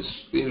issue,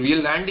 we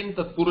will land in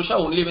Tatpurusha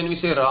only when we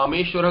say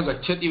Rameshwara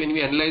Gacchati, when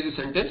we analyze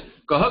the sentence.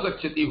 Kaha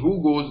Gacchati,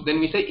 who goes, then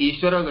we say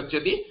Ishvara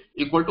Gacchati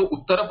equal to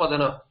Uttara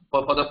Pada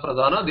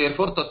Pradhana,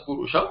 therefore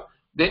Tatpurusha.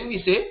 Then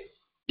we say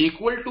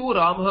equal to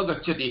Ramaha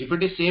Gacchati. If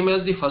it is same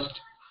as the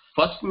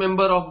first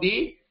member of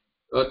the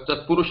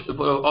Tatpurusha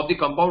of the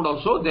compound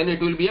also, then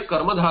it will be a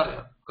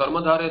Karmadharya.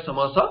 Karmadharya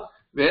Samasa,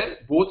 where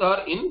both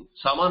are in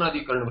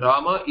Samanadikaranam.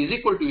 Rama is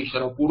equal to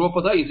Ishvara.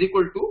 Purvapada is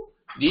equal to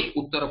the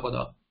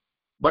Uttarapada.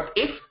 But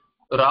if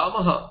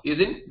Ramaha is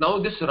in, now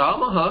this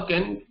Ramaha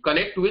can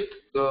connect with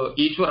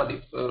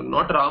Ishvara,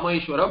 not Rama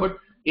Ishvara, but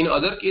in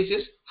other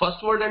cases,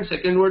 first word and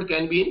second word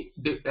can be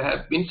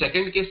have been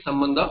second case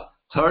Sambandha,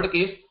 third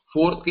case,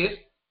 fourth case,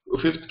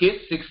 fifth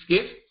case, sixth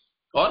case,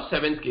 or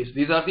seventh case.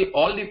 These are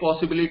all the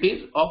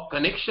possibilities of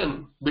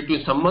connection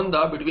between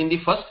Sambandha between the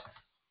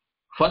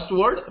first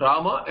word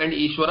Rama and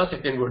Ishvara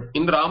second word.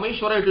 In Rama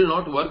Ishvara it will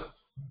not work,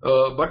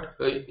 but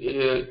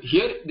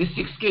here the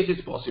sixth case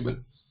is possible.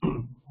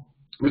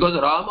 Because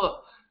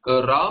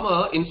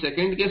Rama in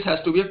second case has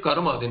to be a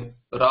karma. Then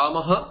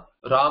Ramam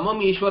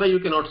Ishvara you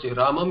cannot say.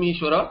 Ramam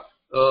Ishvara,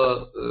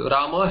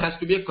 Rama has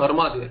to be a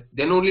karma there.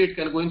 Then only it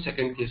can go in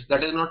second case.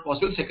 That is not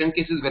possible. Second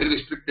case is very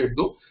restricted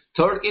though.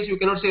 Third case you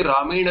cannot say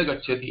Ramayana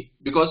Gacchati,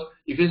 because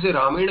if you say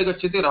Ramayana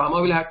Gacchati,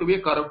 Rama will have to be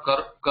a Karna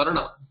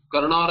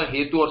or a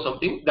Hetu or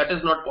something. That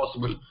is not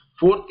possible.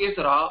 Fourth case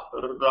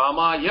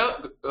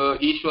Ramaya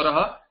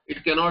Ishvaraha,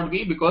 it cannot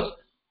be, because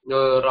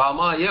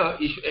Ramaya,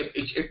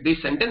 the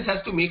sentence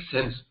has to make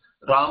sense.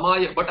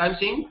 Ramaya, but I am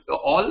saying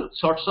all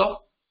sorts of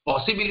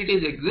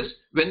possibilities exist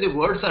when the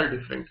words are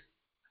different.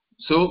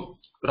 So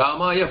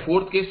Ramaya,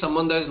 fourth case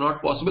Sambandha is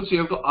not possible. So you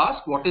have to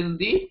ask what is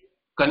the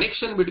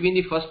connection between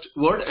the first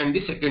word and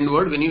the second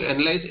word when you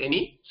analyze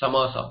any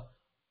Samasa.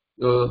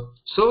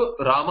 So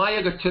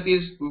Ramaya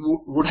Gacchati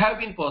would have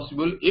been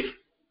possible if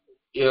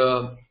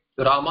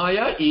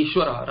Ramaya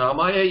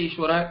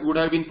Ishvara would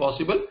have been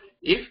possible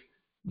if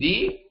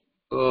the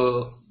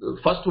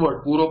first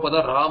word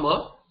Purvapada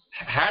Rama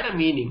had a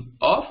meaning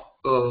of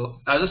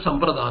as a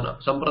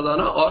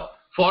Sampradana or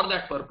for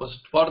that purpose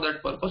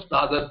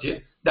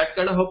Tadarthya. that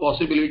kind of a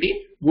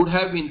possibility would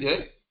have been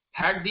there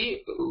had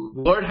the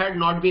word had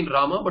not been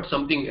Rama but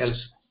something else.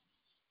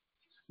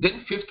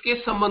 Then fifth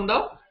case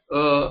sambandha,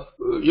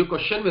 you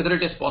question whether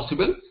it is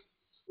possible.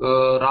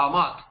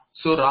 Ramat.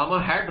 So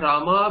had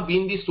Rama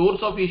been the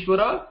source of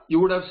Ishvara, you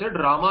would have said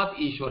Ramat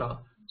Ishvara.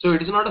 So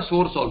it is not a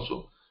source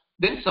also.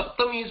 Then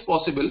Saptami is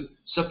possible.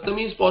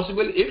 Saptami is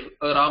possible if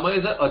Rama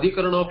is an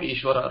Adhikarana of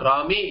Ishvara,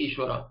 Rame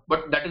Ishvara.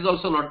 But that is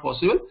also not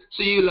possible.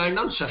 So you land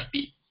on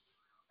Shashti.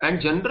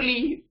 And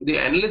generally, the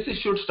analysis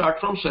should start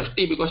from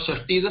Shashti because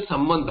Shashti is a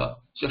Sambandha.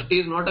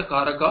 Shashti is not a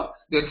Karaka.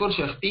 Therefore,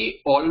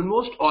 Shashti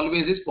almost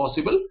always is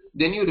possible.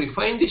 Then you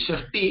refine the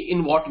Shashti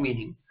in what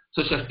meaning.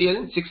 So, Shashti as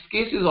in sixth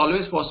case is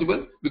always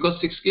possible because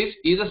sixth case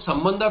is a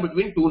Sambandha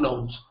between two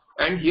nouns.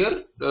 And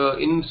here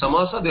in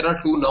Samasa there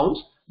are two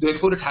nouns.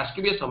 Therefore, it has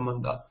to be a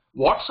Sambandha.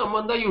 What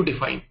Sambandha you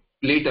define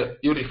later.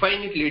 You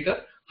refine it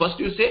later. First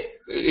you say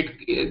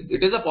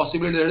it is a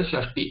possibility that it is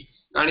Shashti.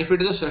 And if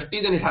it is a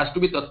Shashti, then it has to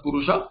be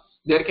Tatpurusha.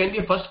 There can be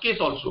a first case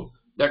also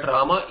that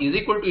Rama is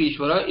equal to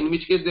Ishvara, in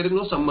which case there is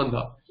no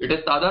Sambandha. It is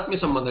Tadatmya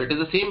Sambandha. It is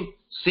the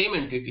same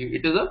entity.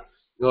 It is a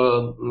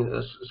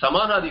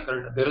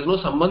Samanadhikarana. There is no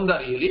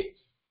Sambandha really.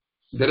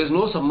 There is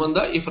no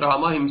Sambandha if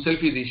Rama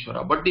himself is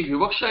Ishvara. But the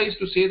Vivaksha is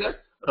to say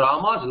that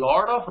Rama is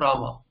Lord of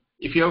Rama.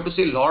 If you have to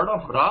say Lord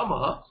of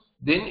Rama,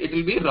 then it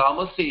will be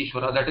Ramasya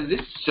Ishvara. That is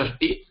this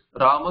Shashti.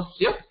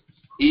 Ramasya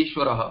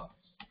Ishvaraha.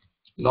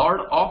 Lord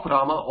of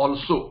Rama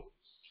also.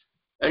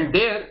 And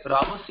there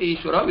Ramasya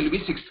Ishvara will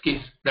be sixth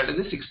case. That is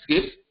the sixth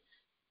case.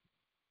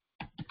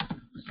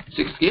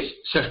 Sixth case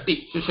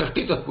Shashti. So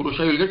Shashti Tatpurusha,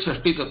 you will get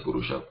Shashti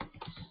Tatpurusha.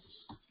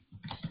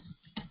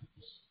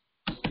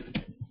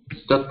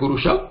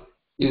 Tatpurusha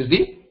is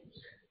the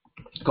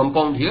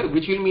compound here,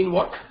 which will mean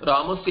what?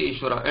 Ramasya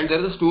Ishvara. And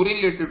there is a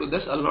story related to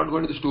this. I will not go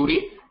into the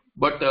story.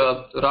 But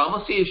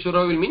Ramasya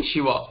Ishvara will mean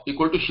Shiva,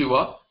 equal to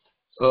Shiva.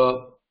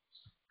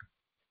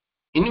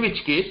 In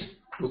which case,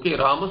 okay,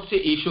 Ramasya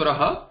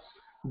Ishvaraha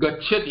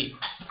Gacchati.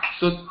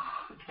 So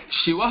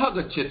Shivaha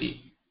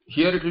Gacchati.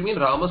 Here it will mean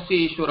Ramasya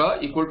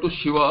Ishvara equal to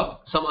Shiva,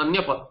 some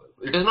Anyapada.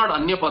 It is not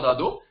Anyapada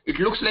though. It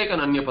looks like an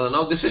Anyapada.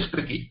 Now this is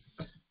tricky.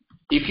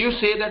 If you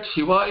say that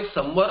Shiva is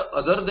somewhere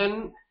other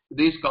than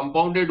these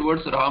compounded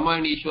words Rama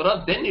and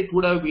Ishvara, then it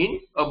would have been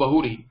a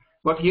Bahuri.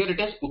 But here it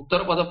is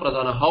Uttarapada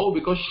Pradhana. How?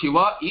 Because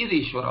Shiva is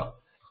Ishvara.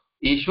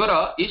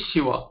 Ishvara is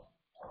Shiva.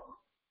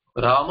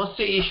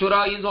 Ramasya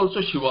Ishvara is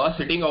also Shiva,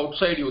 sitting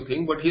outside you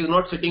think, but he is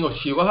not sitting on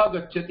Shivaha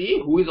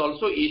Gacchati, who is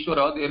also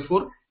Ishvara.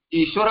 Therefore,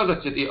 Ishvara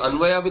Gacchati.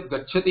 Anvaya with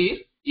Gacchati is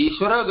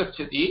Ishvara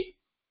Gacchati.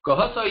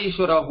 Kaha sa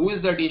Ishvara? Who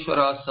is that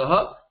Ishvara?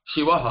 Saha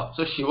Shivaha.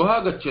 So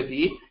Shivaha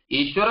Gacchati,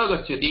 Ishvara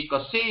Gacchati.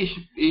 Kasya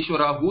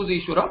Ishvara? Who is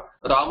Ishvara?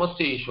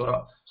 Ramasya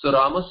Ishvara. So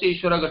Ramasya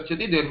Ishvara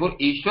Gacchati. Therefore,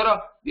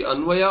 Ishvara, the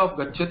Anvaya of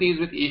Gacchati is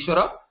with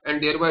Ishvara,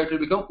 and thereby it will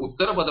become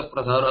Uttarapada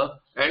Pradhana,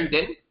 and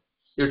then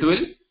it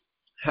will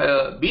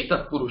be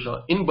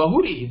Tatpurusha. In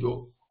Bahuri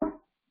though,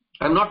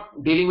 I am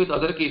not dealing with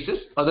other cases.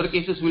 Other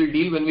cases we will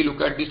deal when we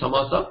look at the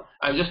Samasa.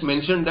 I have just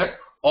mentioned that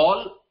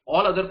all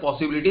other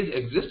possibilities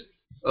exist.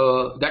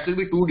 That will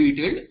be too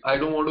detailed. I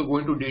don't want to go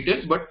into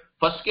details, but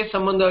first case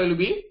Sambandha will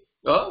be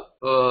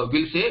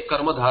will say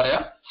Karma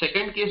Dharaya.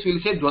 Second case will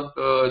say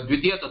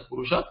Dvitiya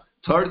Tatpurusha.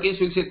 Third case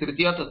will say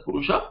Tritiya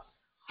Tatpurusha.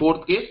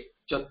 Fourth case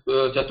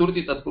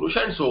Chaturthi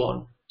Tatpurusha, and so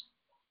on.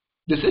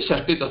 This is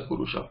Shashti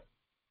Tatpurusha.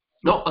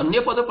 Now,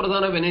 Anyapada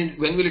Pradhana,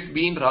 when will it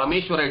be in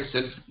Rameshwara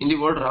itself? In the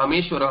word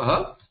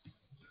Rameshwaraha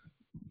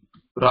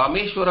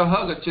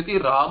Gacchati,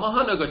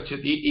 Ramaha na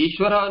Gacchati,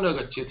 Ishvara na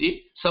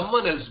Gacchati,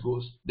 someone else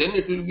goes. Then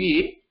it will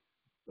be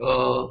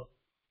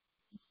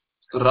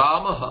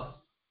Ramaha.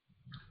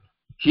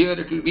 Here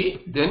it will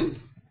be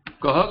then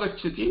Kaha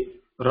Gacchati,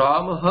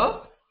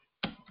 Ramaha,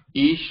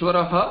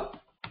 Ishvaraha,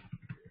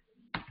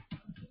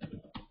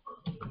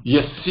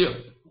 Yasya,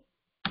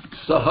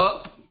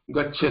 Saha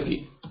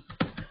Gacchati.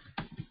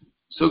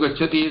 So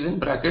Gacchati is in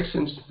brackets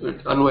since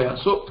Anvaya.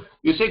 So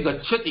you say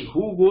Gacchati,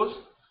 who goes?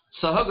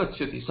 Saha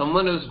Gacchati,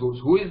 someone else goes.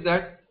 Who is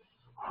that?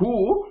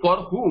 Who, for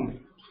whom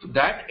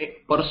that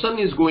person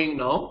is going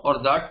now, or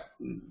that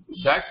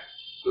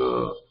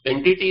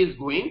entity is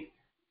going,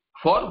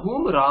 for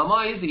whom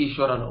Rama is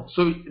Ishvara now.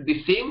 So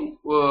the same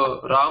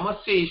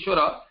Ramasya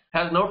Ishvara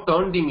has now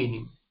turned the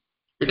meaning.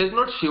 It is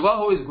not Shiva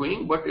who is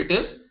going, but it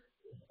is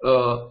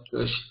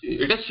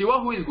Shiva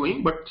who is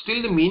going, but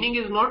still the meaning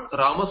is not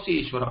Ramasya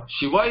Ishvara.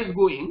 Shiva is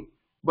going,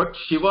 but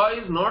Shiva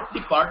is not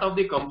the part of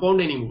the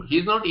compound anymore. He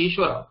is not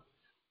Ishvara.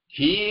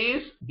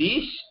 He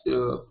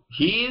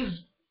is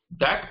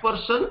that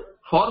person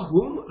for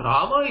whom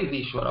Rama is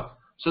Ishvara.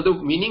 So the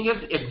meaning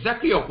is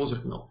exactly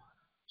opposite now.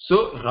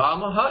 So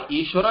Ramaha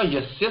Ishvara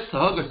Yasya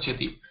Saha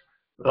Gacchati.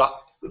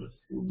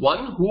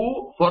 One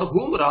who for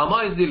whom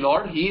Rama is the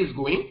Lord, he is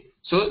going.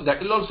 So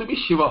that will also be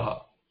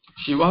Shivaha.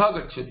 Shivaha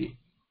Gacchati.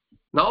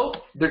 Now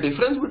the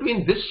difference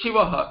between this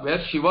Shivaha, where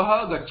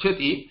Shivaha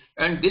Gacchati,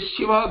 and this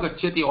Shivaha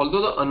Gacchati,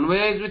 although the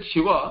Anvaya is with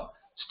Shiva,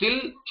 still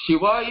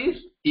Shiva is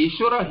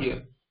Ishvara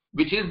here,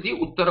 which is the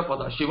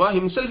Uttarapada. Shiva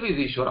himself is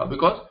Ishvara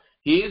because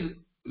he is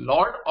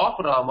Lord of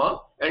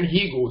Rama and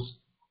he goes.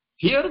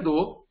 Here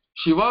though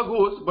Shiva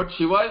goes, but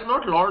Shiva is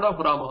not Lord of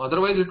Rama.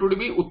 Otherwise it would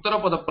be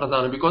Uttara Pada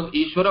Pradhana, because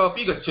Ishvara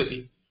api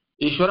gacchati.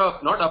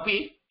 Ishvara, not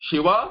api,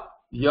 Shiva,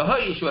 yaha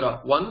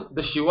Ishvara. One,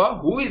 the Shiva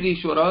who is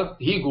Ishvara,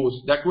 he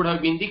goes. That would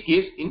have been the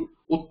case in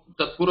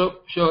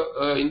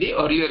Tatpurusha in the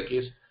earlier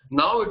case.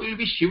 Now it will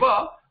be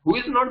Shiva who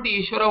is not the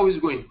Ishvara who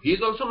is going. He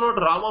is also not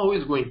Rama who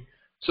is going.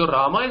 So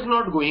Rama is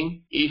not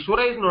going,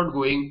 Ishvara is not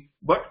going,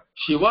 but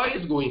Shiva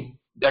is going.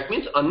 That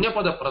means Anya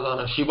Pada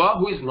Pradhana. Shiva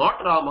who is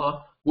not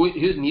Rama, who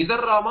is neither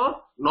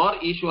Rama nor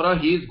Ishvara,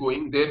 he is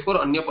going.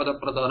 Therefore Anya Pada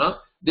Pradhana.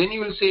 Then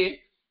you will say,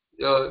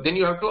 then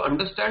you have to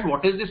understand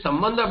what is the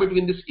sambandha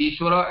between this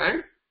Ishvara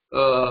and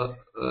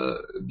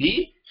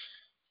the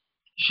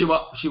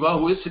Shiva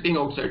who is sitting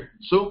outside.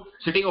 So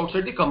sitting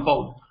outside the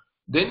compound.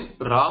 Then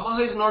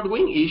Rama is not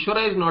going,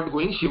 Ishvara is not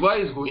going, Shiva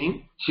is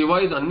going. Shiva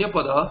is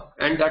Anyapada,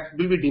 and that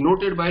will be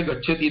denoted by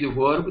Gacchati, the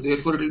verb.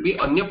 Therefore it will be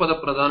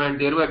Anyapada Pradhana, and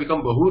thereby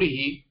become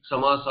Bahurihi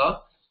Samasa.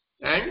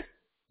 And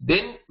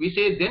then we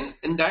say, then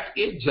in that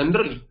case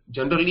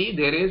generally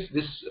there is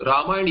this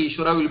Rama and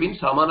Ishvara will be in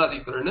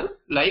Samanadikarana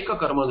like a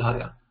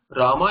Karmadharya.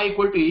 Rama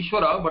equal to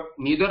Ishvara, but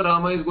neither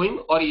Rama is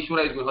going or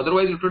Ishvara is going.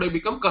 Otherwise it would have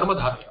become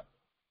Karmadharya.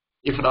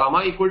 If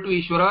Rama equal to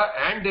Ishvara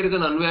and there is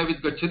an Anvaya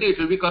with Gacchati, it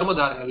will be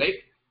Karmadharya,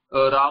 like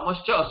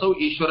Ramascha asau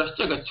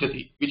Ishvarascha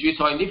Gacchati, which we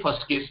saw in the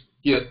first case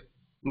here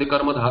in the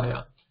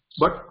Karmadharya.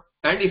 But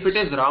and if it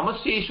is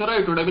Ramascha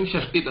Ishvara, it would have been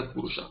Shashti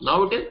Tatpurusha.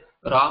 Now it is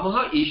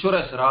Ramaha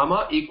Ishvaras,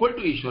 Rama equal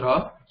to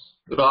Ishvara,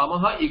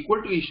 Ramaha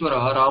equal to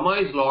Ishvara, Rama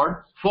is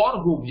Lord, for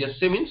whom?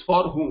 Yasya means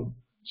for whom?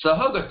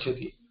 Saha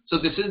Gacchati. So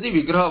this is the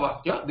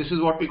Vigraha Vakya. This is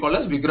what we call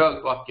as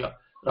Vigraha Vakya.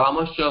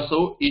 Ramascha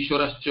asau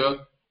Ishvarascha,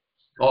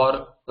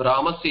 or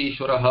Ramasya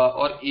Ishvaraha,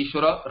 or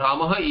Ishvara,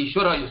 Ramaha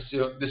Ishvara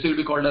Yasya. This will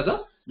be called as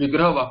a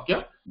Vigraha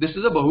Vakya. This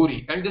is a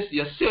Bahuri, and this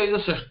Yasya is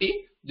a Shashti,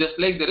 just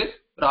like there is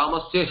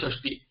Ramasya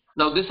Shashti.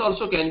 Now this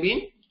also can be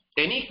in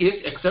any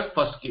case except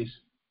first case.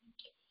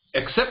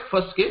 Except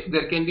first case,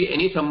 there can be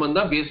any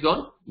sambandha based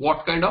on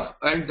what kind of,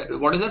 and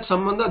what is that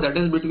sambandha? That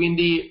is between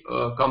the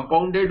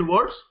compounded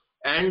words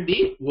and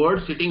the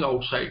word sitting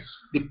outside.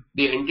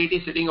 The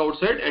entity sitting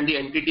outside and the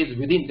entities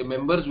within, the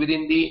members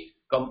within the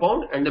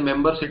compound and the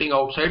members sitting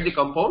outside the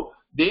compound,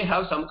 they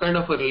have some kind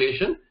of a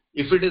relation.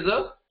 If it is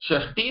a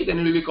Shashti, then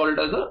it will be called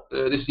as a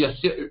this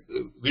Yasya.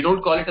 We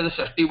don't call it as a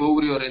Shashti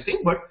Bahuri or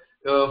anything, but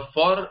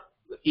for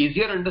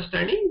easier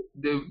understanding,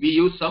 we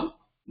use some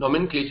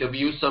nomenclature, we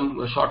use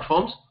some short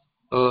forms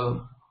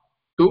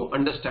to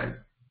understand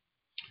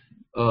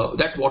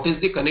that what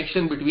is the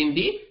connection between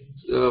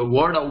the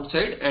word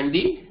outside and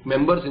the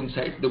members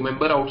inside, the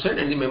member outside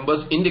and the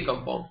members in the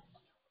compound.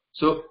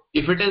 So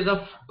if it is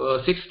a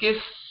sixth case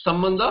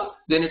sambandha,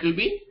 then it will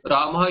be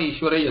Rama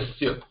Ishvara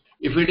Yasya.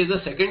 If it is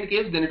a second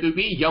case, then it will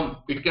be Yam.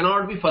 It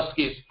cannot be first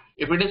case.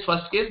 If it is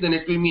first case, then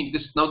it will mean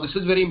this. Now this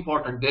is very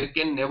important. There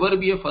can never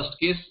be a first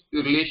case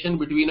relation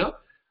between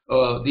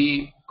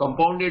the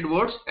compounded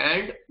words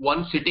and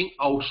one sitting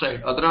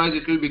outside. Otherwise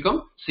it will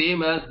become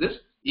same as this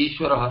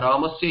Ishvara,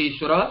 Ramasya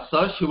Ishvara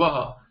Sa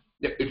Shivaha.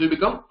 It will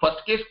become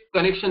first case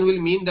connection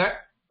will mean that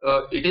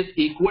it is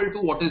equal to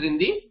what is in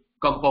the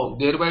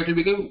compound. Thereby it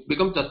will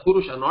become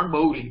Tatpurusha, not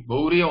Bahuri.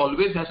 Bahuri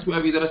always has to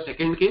have either a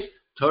second case,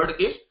 third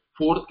case,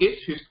 fourth case,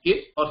 fifth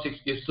case or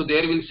sixth case. So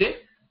there we'll say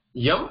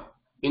Yam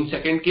in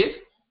second case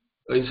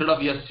instead of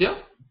Yasya.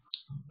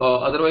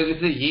 Otherwise we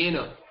say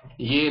Yena,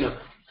 Yena.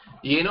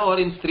 Yena, or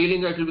in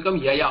Strilinga it will become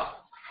Yaya.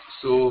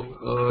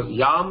 So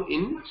Yam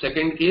in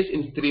second case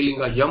in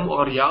Strilinga, Yam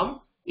or Yam.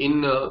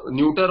 In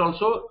neuter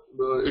also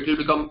it will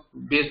become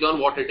based on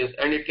what it is,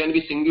 and it can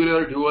be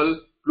singular,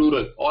 dual,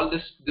 plural. All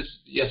this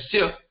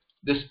Yasya,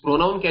 this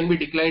pronoun can be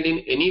declined in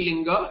any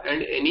linga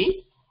and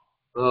any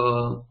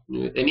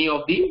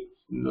of the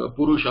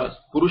Purushas.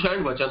 Purusha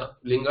and Vachana.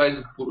 Linga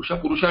is Purusha,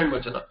 Purusha and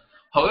Vachana.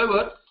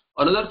 However,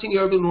 another thing you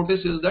have to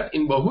notice is that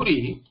in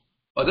Bahuri,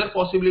 other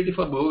possibility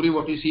for Bahuri,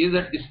 what you see is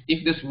that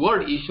if this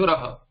word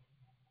Ishvaraha,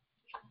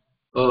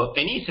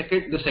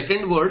 the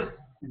second word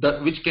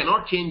which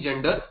cannot change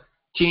gender,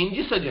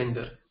 changes a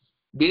gender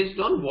based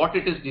on what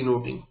it is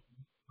denoting.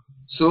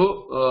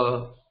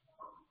 So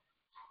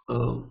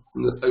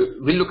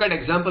we'll look at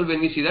example when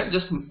we see that.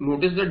 Just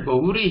notice that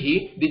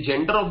Bahurihi, the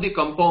gender of the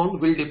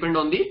compound will depend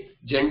on the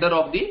gender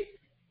of the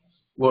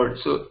word.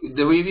 So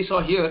the way we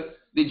saw here,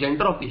 the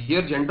gender of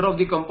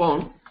the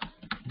compound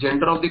in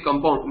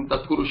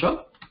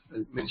Tatpurusha,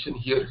 I'll mention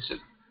here itself,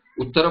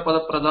 Uttara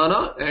Pada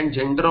Pradhana, and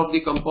gender of the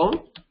compound,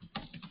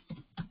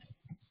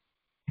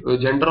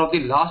 gender of the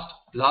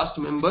last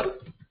member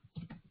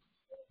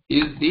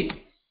is the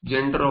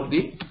gender of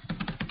the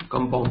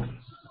compound.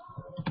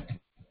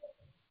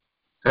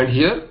 And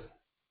here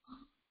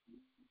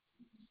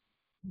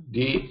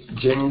the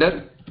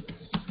gender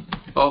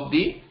of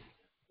the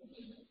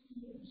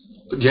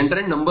gender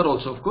and number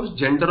also, of course,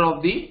 gender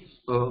of the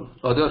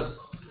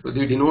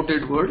the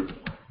denoted word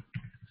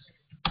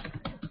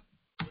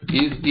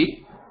is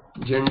the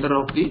gender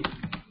of the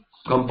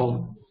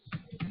compound.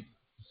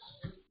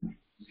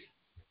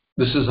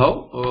 This is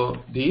how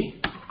the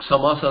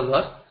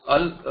samasas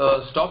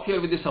I'll stop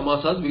here with the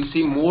samasas. We'll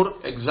see more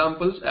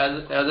examples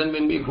as and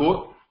when we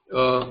go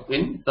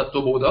in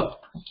Tattvabodha,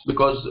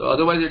 because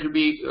otherwise it will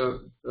be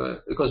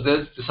because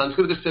the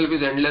Sanskrit itself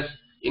is endless.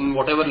 In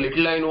whatever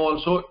little I know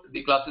also,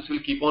 the classes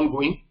will keep on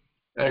going,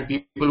 and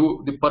people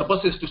who the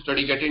purpose is to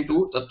study, get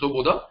into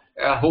Tattvabodha.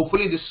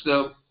 Hopefully this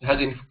has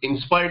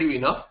inspired you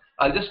enough.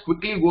 I'll just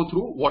quickly go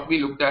through what we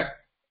looked at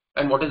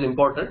and what is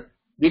important.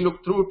 We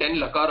looked through 10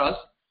 lakaras.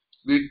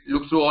 We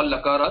looked through all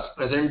lakaras,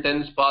 present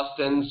tense, past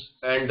tense,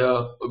 and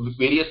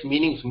various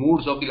meanings,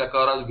 moods of the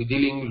lakaras,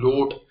 vidhiling,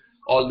 lot,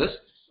 all this.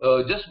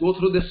 Just go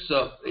through this.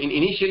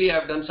 Initially, I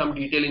have done some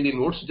detail in the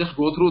notes. Just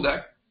go through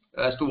that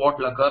as to what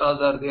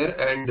lakaras are there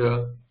and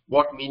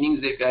what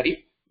meanings they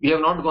carry. We have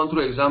not gone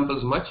through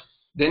examples much.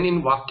 Then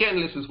in Vakya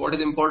analysis, what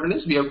is important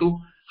is we have to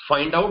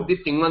find out the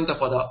Tinganta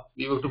Pada.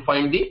 We have to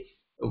find the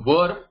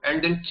verb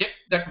and then check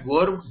that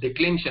verb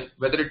declension,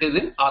 whether it is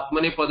in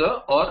Atmane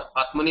Pada or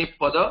Atmane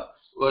Pada,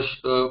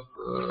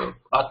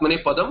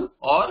 Atmane Padam,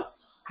 or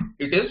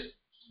it is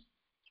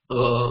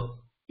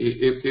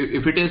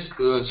if it is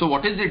so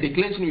what is the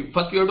declension?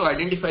 First we have to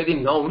identify the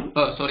noun,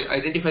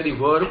 identify the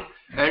verb,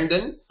 and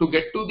then to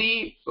get to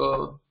the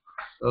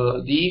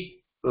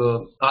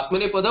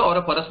Atmane Pada or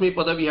a Parasmay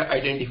Pada we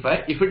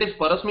identify. If it is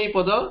Parasmay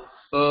Pada,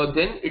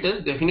 then it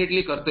is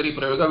definitely Kartari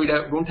Prayoga. We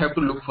don't have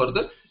to look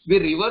further. We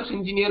reverse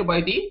engineer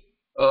by the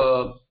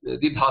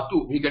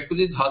dhatu. We get to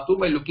the dhatu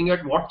by looking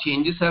at what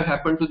changes have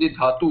happened to the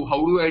dhatu.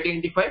 How do you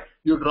identify?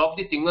 You drop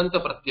the Tinganta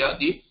Pratyaya,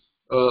 the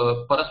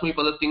Parasmay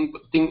Pada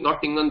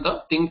not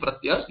Tinganta, Ting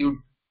Pratyaya.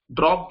 You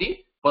drop the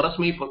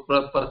Parasmay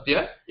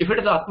Pratyaya. If it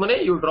is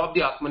Atmane, you drop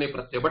the Atmane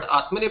Pratyaya. But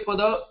Atmane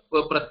Pada,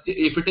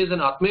 if it is an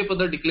Atmane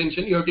Pada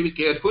declension, you have to be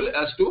careful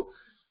as to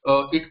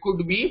it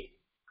could be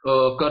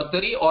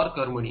Kartari or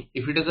Karmani.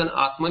 If it is an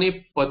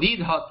Atmane Padi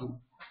dhatu,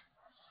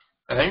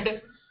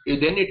 and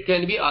then it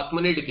can be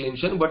Atmane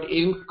declension, but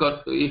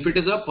if it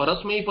is a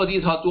Parasmay Padi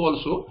dhatu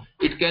also,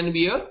 it can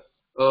be a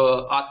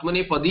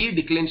Atmane Padi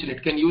declension.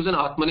 It can use an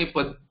Atmane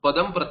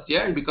Padam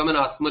Pratyaya and become an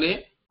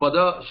Atmane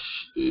Pada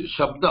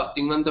Shabda,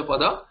 Tinganta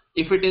Pada,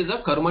 if it is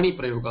a Karmani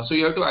Prayoga. So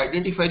you have to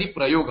identify the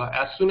Prayoga.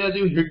 As soon as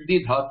you hit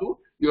the dhatu,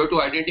 you have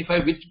to identify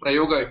which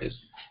Prayoga it is.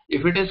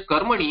 If it is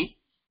Karmani,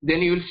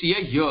 then you will see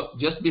a ya.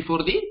 Just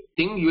before the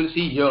thing, you will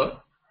see ya,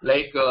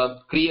 like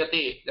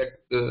Kriyate, that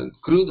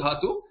Kru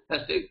dhatu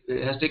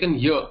has taken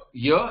ya,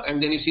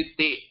 and then you see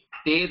te.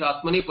 Te is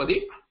Atmane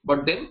Padi,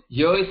 but then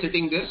ya is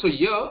sitting there. So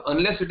ya,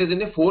 unless it is in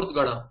the fourth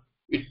gana,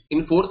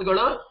 in fourth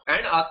gana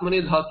and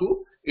Atmane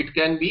dhatu, it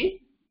can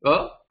be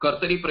a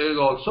Kartari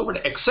Prayoga also.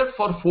 But except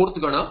for fourth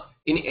gana,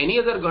 in any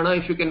other gana,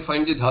 if you can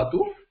find the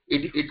dhatu,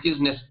 it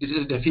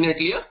is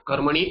definitely a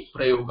Karmani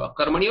Prayoga.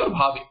 Karmani or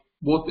Bhave,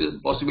 both is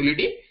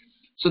possibility.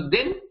 So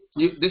then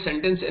the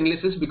sentence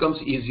analysis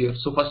becomes easier.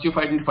 So first you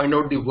find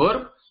out the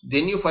verb,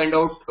 then you find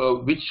out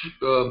which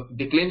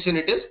declension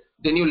it is,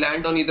 then you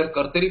land on either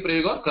Kartari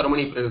Prayoga or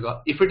Karmani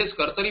Prayoga. If it is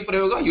Kartari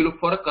Prayoga, you look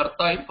for a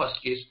Karta in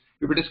first case.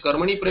 If it is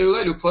Karmani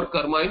Prayoga, you look for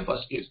Karma in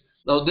first case.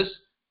 Now this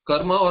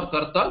Karma or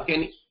Karta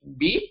can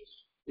be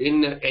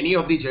in any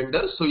of the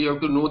genders, so you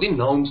have to know the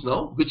nouns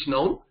now. Which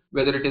noun,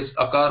 whether it is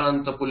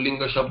Akaranta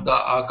Pullinga Shabda,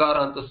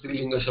 Akaranta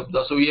Strilinga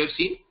Shabda. So we have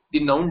seen the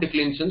noun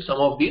declension, some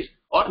of these,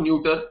 or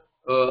neuter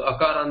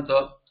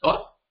Akaranta,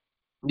 or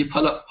the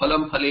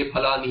Phalam Phale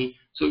Phalani.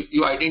 So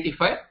you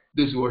identify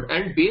this word,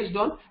 and based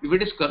on if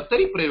it is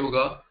Kartari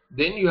Prayoga,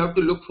 then you have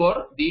to look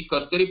for the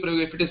Kartari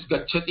Prayoga. If it is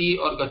Gacchati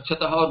or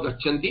Gacchataha or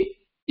Gacchanti,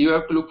 you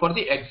have to look for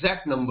the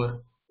exact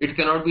number. It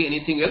cannot be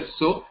anything else.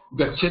 So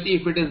Gacchati,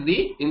 if it is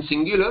in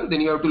singular,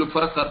 then you have to look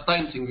for a Karta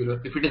in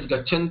singular. If it is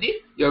Gacchanti,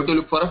 you have to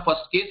look for a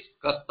first case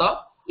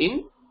Karta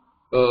in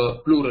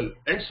plural,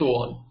 and so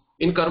on.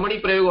 In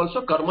Karmani Prayoga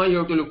also, Karma you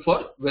have to look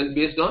for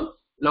based on.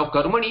 Now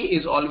Karmani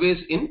is always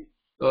in,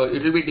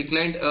 it will be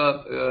declined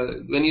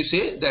when you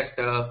say that,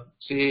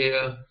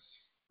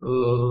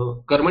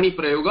 Karmani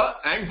Prayoga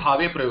and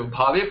Bhave Prayoga.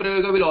 Bhave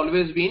Prayoga will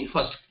always be in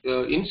first,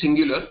 in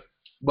singular,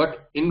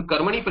 but in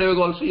Karmani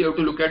Prayoga also you have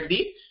to look at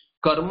the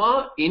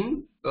Karma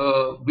in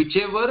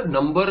whichever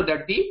number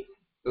that the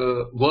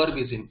verb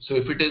is in. So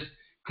if it is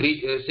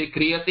say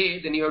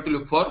Kriyate, then you have to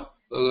look for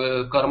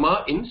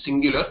Karma in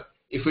singular.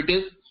 If it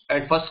is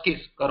at first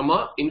case,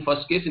 Karma in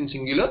first case in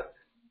singular,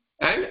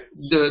 and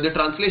the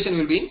translation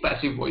will be in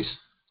passive voice.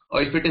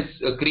 Or if it is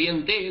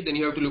Kriyante, then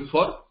you have to look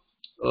for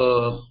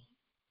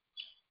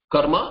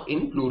Karma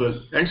in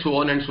plural, and so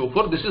on and so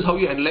forth. This is how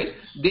you analyze.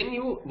 Then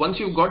once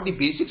you've got the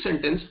basic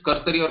sentence,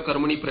 Kartari or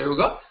Karmani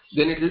Prayoga,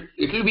 then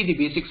it will be the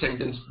basic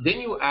sentence. Then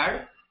you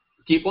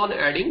keep on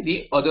adding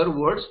the other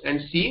words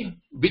and see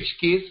which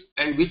case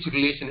and which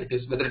relation it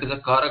is, whether it is a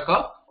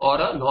Karaka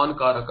or a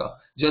non-Karaka.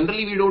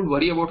 Generally, we don't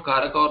worry about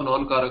Karaka or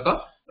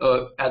non-Karaka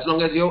as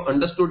long as you have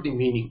understood the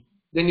meaning.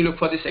 Then you look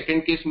for the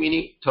second case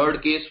meaning,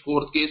 third case,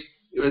 fourth case,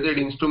 whether it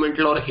is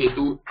instrumental or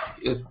Hetu.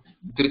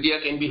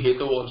 Tritiya can be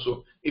Hetu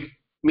also.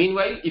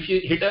 Meanwhile, if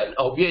you hit an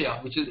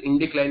Avyaya, which is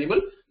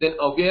indeclinable, then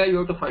Avyaya you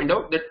have to find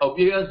out that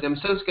Avyayas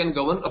themselves can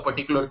govern a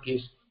particular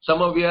case. Some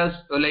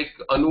Avyayas like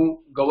Anu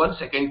govern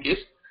second case,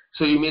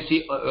 So you may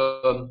see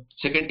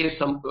second case,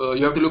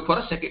 you have to look for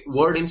a second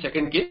word in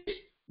second case,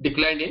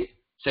 declined in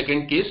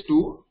second case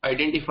to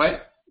identify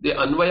the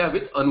Anvaya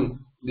with Anu,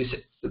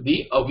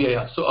 the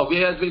Avyaya. So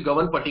Avyayas will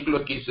govern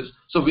particular cases.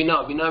 So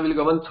Vina will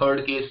govern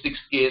third case,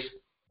 sixth case,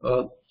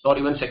 or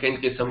even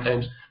second case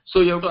sometimes.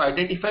 So you have to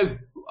identify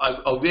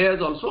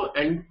Avyayas also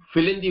and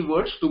fill in the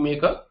words to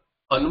make a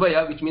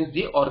Anvaya, which means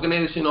the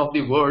organization of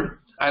the word.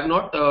 I have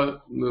not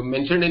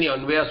mentioned any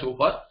Anvaya so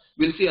far.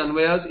 We'll see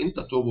Anvayas in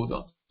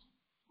Tattvabodha.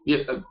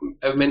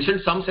 I've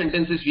mentioned some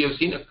sentences. We have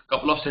seen a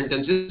couple of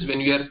sentences when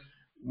we are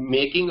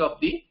making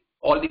up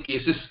all the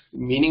cases,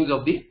 meanings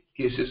of the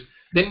cases.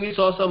 Then we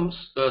saw some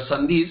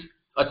sandhis,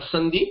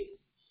 Ach-sandhi.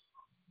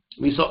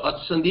 We saw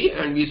Ach-sandhi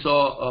and we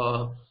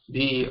saw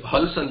the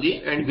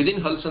Hal-sandhi, and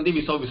within Hal-sandhi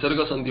we saw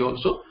Visarga-sandhi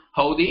also.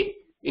 How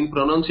in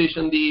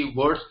pronunciation the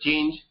words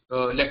change,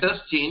 letters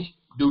change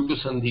due to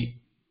sandhi.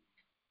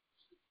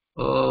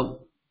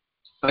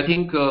 I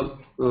think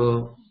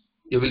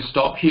we will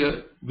stop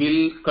here.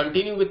 We'll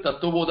continue with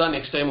Tattvabodha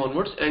next time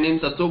onwards, and in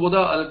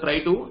Tattvabodha I'll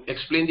try to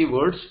explain the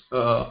words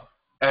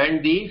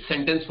and the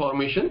sentence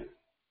formation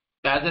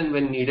as and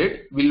when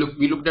needed. We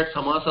looked at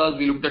samasas,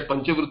 we looked at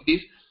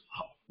panchavrittis.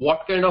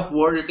 What kind of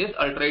word it is,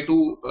 I'll try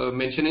to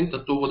mention in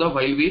Tattvabodha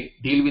while we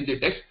deal with the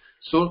text.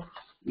 So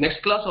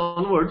next class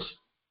onwards,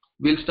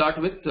 we'll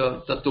start with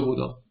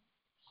Tattvabodha.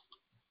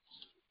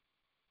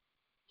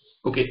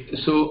 Okay,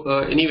 so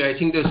anyway, I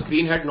think the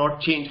screen had not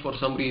changed for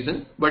some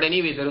reason, but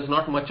anyway, there is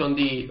not much on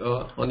the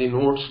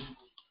notes.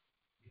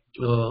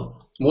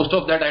 Most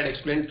of that I had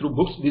explained through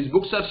books. These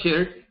books are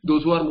shared.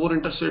 Those who are more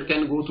interested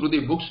can go through the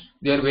books.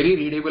 They are very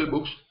readable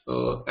books,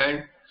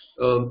 and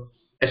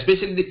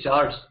especially the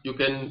charts. You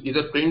can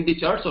either print the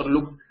charts or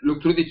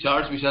look through the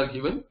charts which are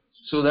given,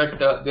 so that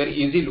they are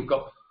easy look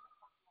up.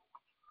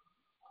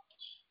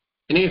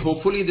 Anyway,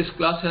 hopefully this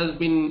class has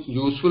been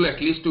useful,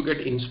 at least to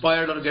get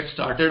inspired or get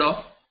started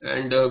off.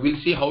 And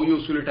we'll see how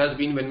useful it has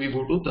been when we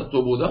go to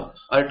Tattvabodha.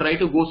 I'll try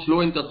to go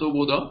slow in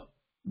Tattvabodha,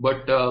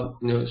 but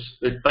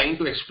trying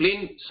to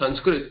explain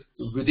Sanskrit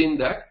within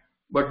that.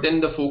 But then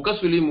the focus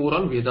will be more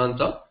on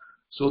Vedanta,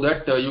 so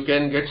that you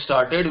can get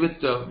started with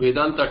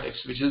Vedanta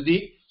text, which is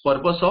the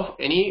purpose of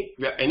any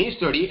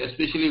study,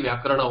 especially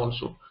vyAkaraNa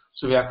also.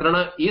 So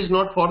vyAkaraNa is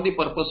not for the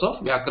purpose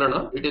of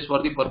vyAkaraNa; it is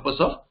for the purpose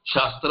of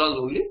Shastras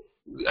only,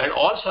 and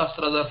all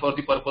Shastras are for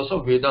the purpose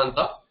of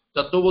Vedanta.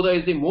 Tattvabodha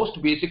is the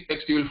most basic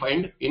text you will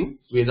find in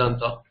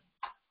Vedanta.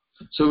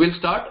 So we'll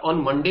start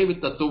on Monday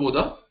with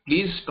Tattvabodha.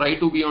 Please try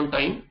to be on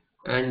time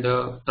and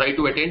try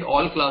to attend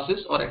all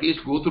classes, or at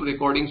least go through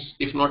recordings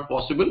if not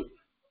possible,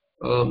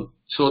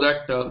 so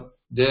that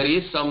there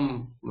is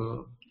some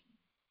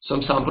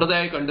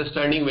Sampradayic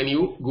understanding when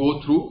you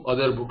go through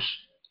other books.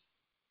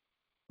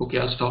 Okay,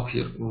 I'll stop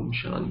here. Om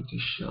Shanti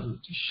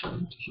Shanti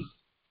Shanti.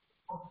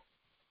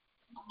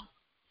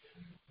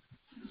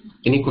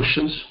 Any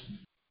questions?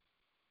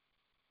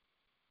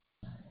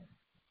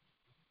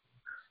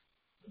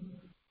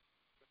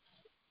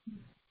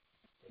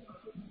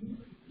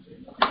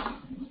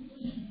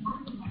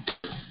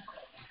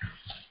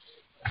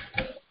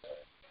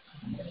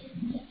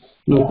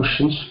 No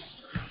questions.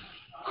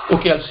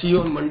 Okay, I'll see you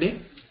on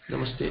Monday.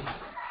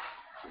 Namaste.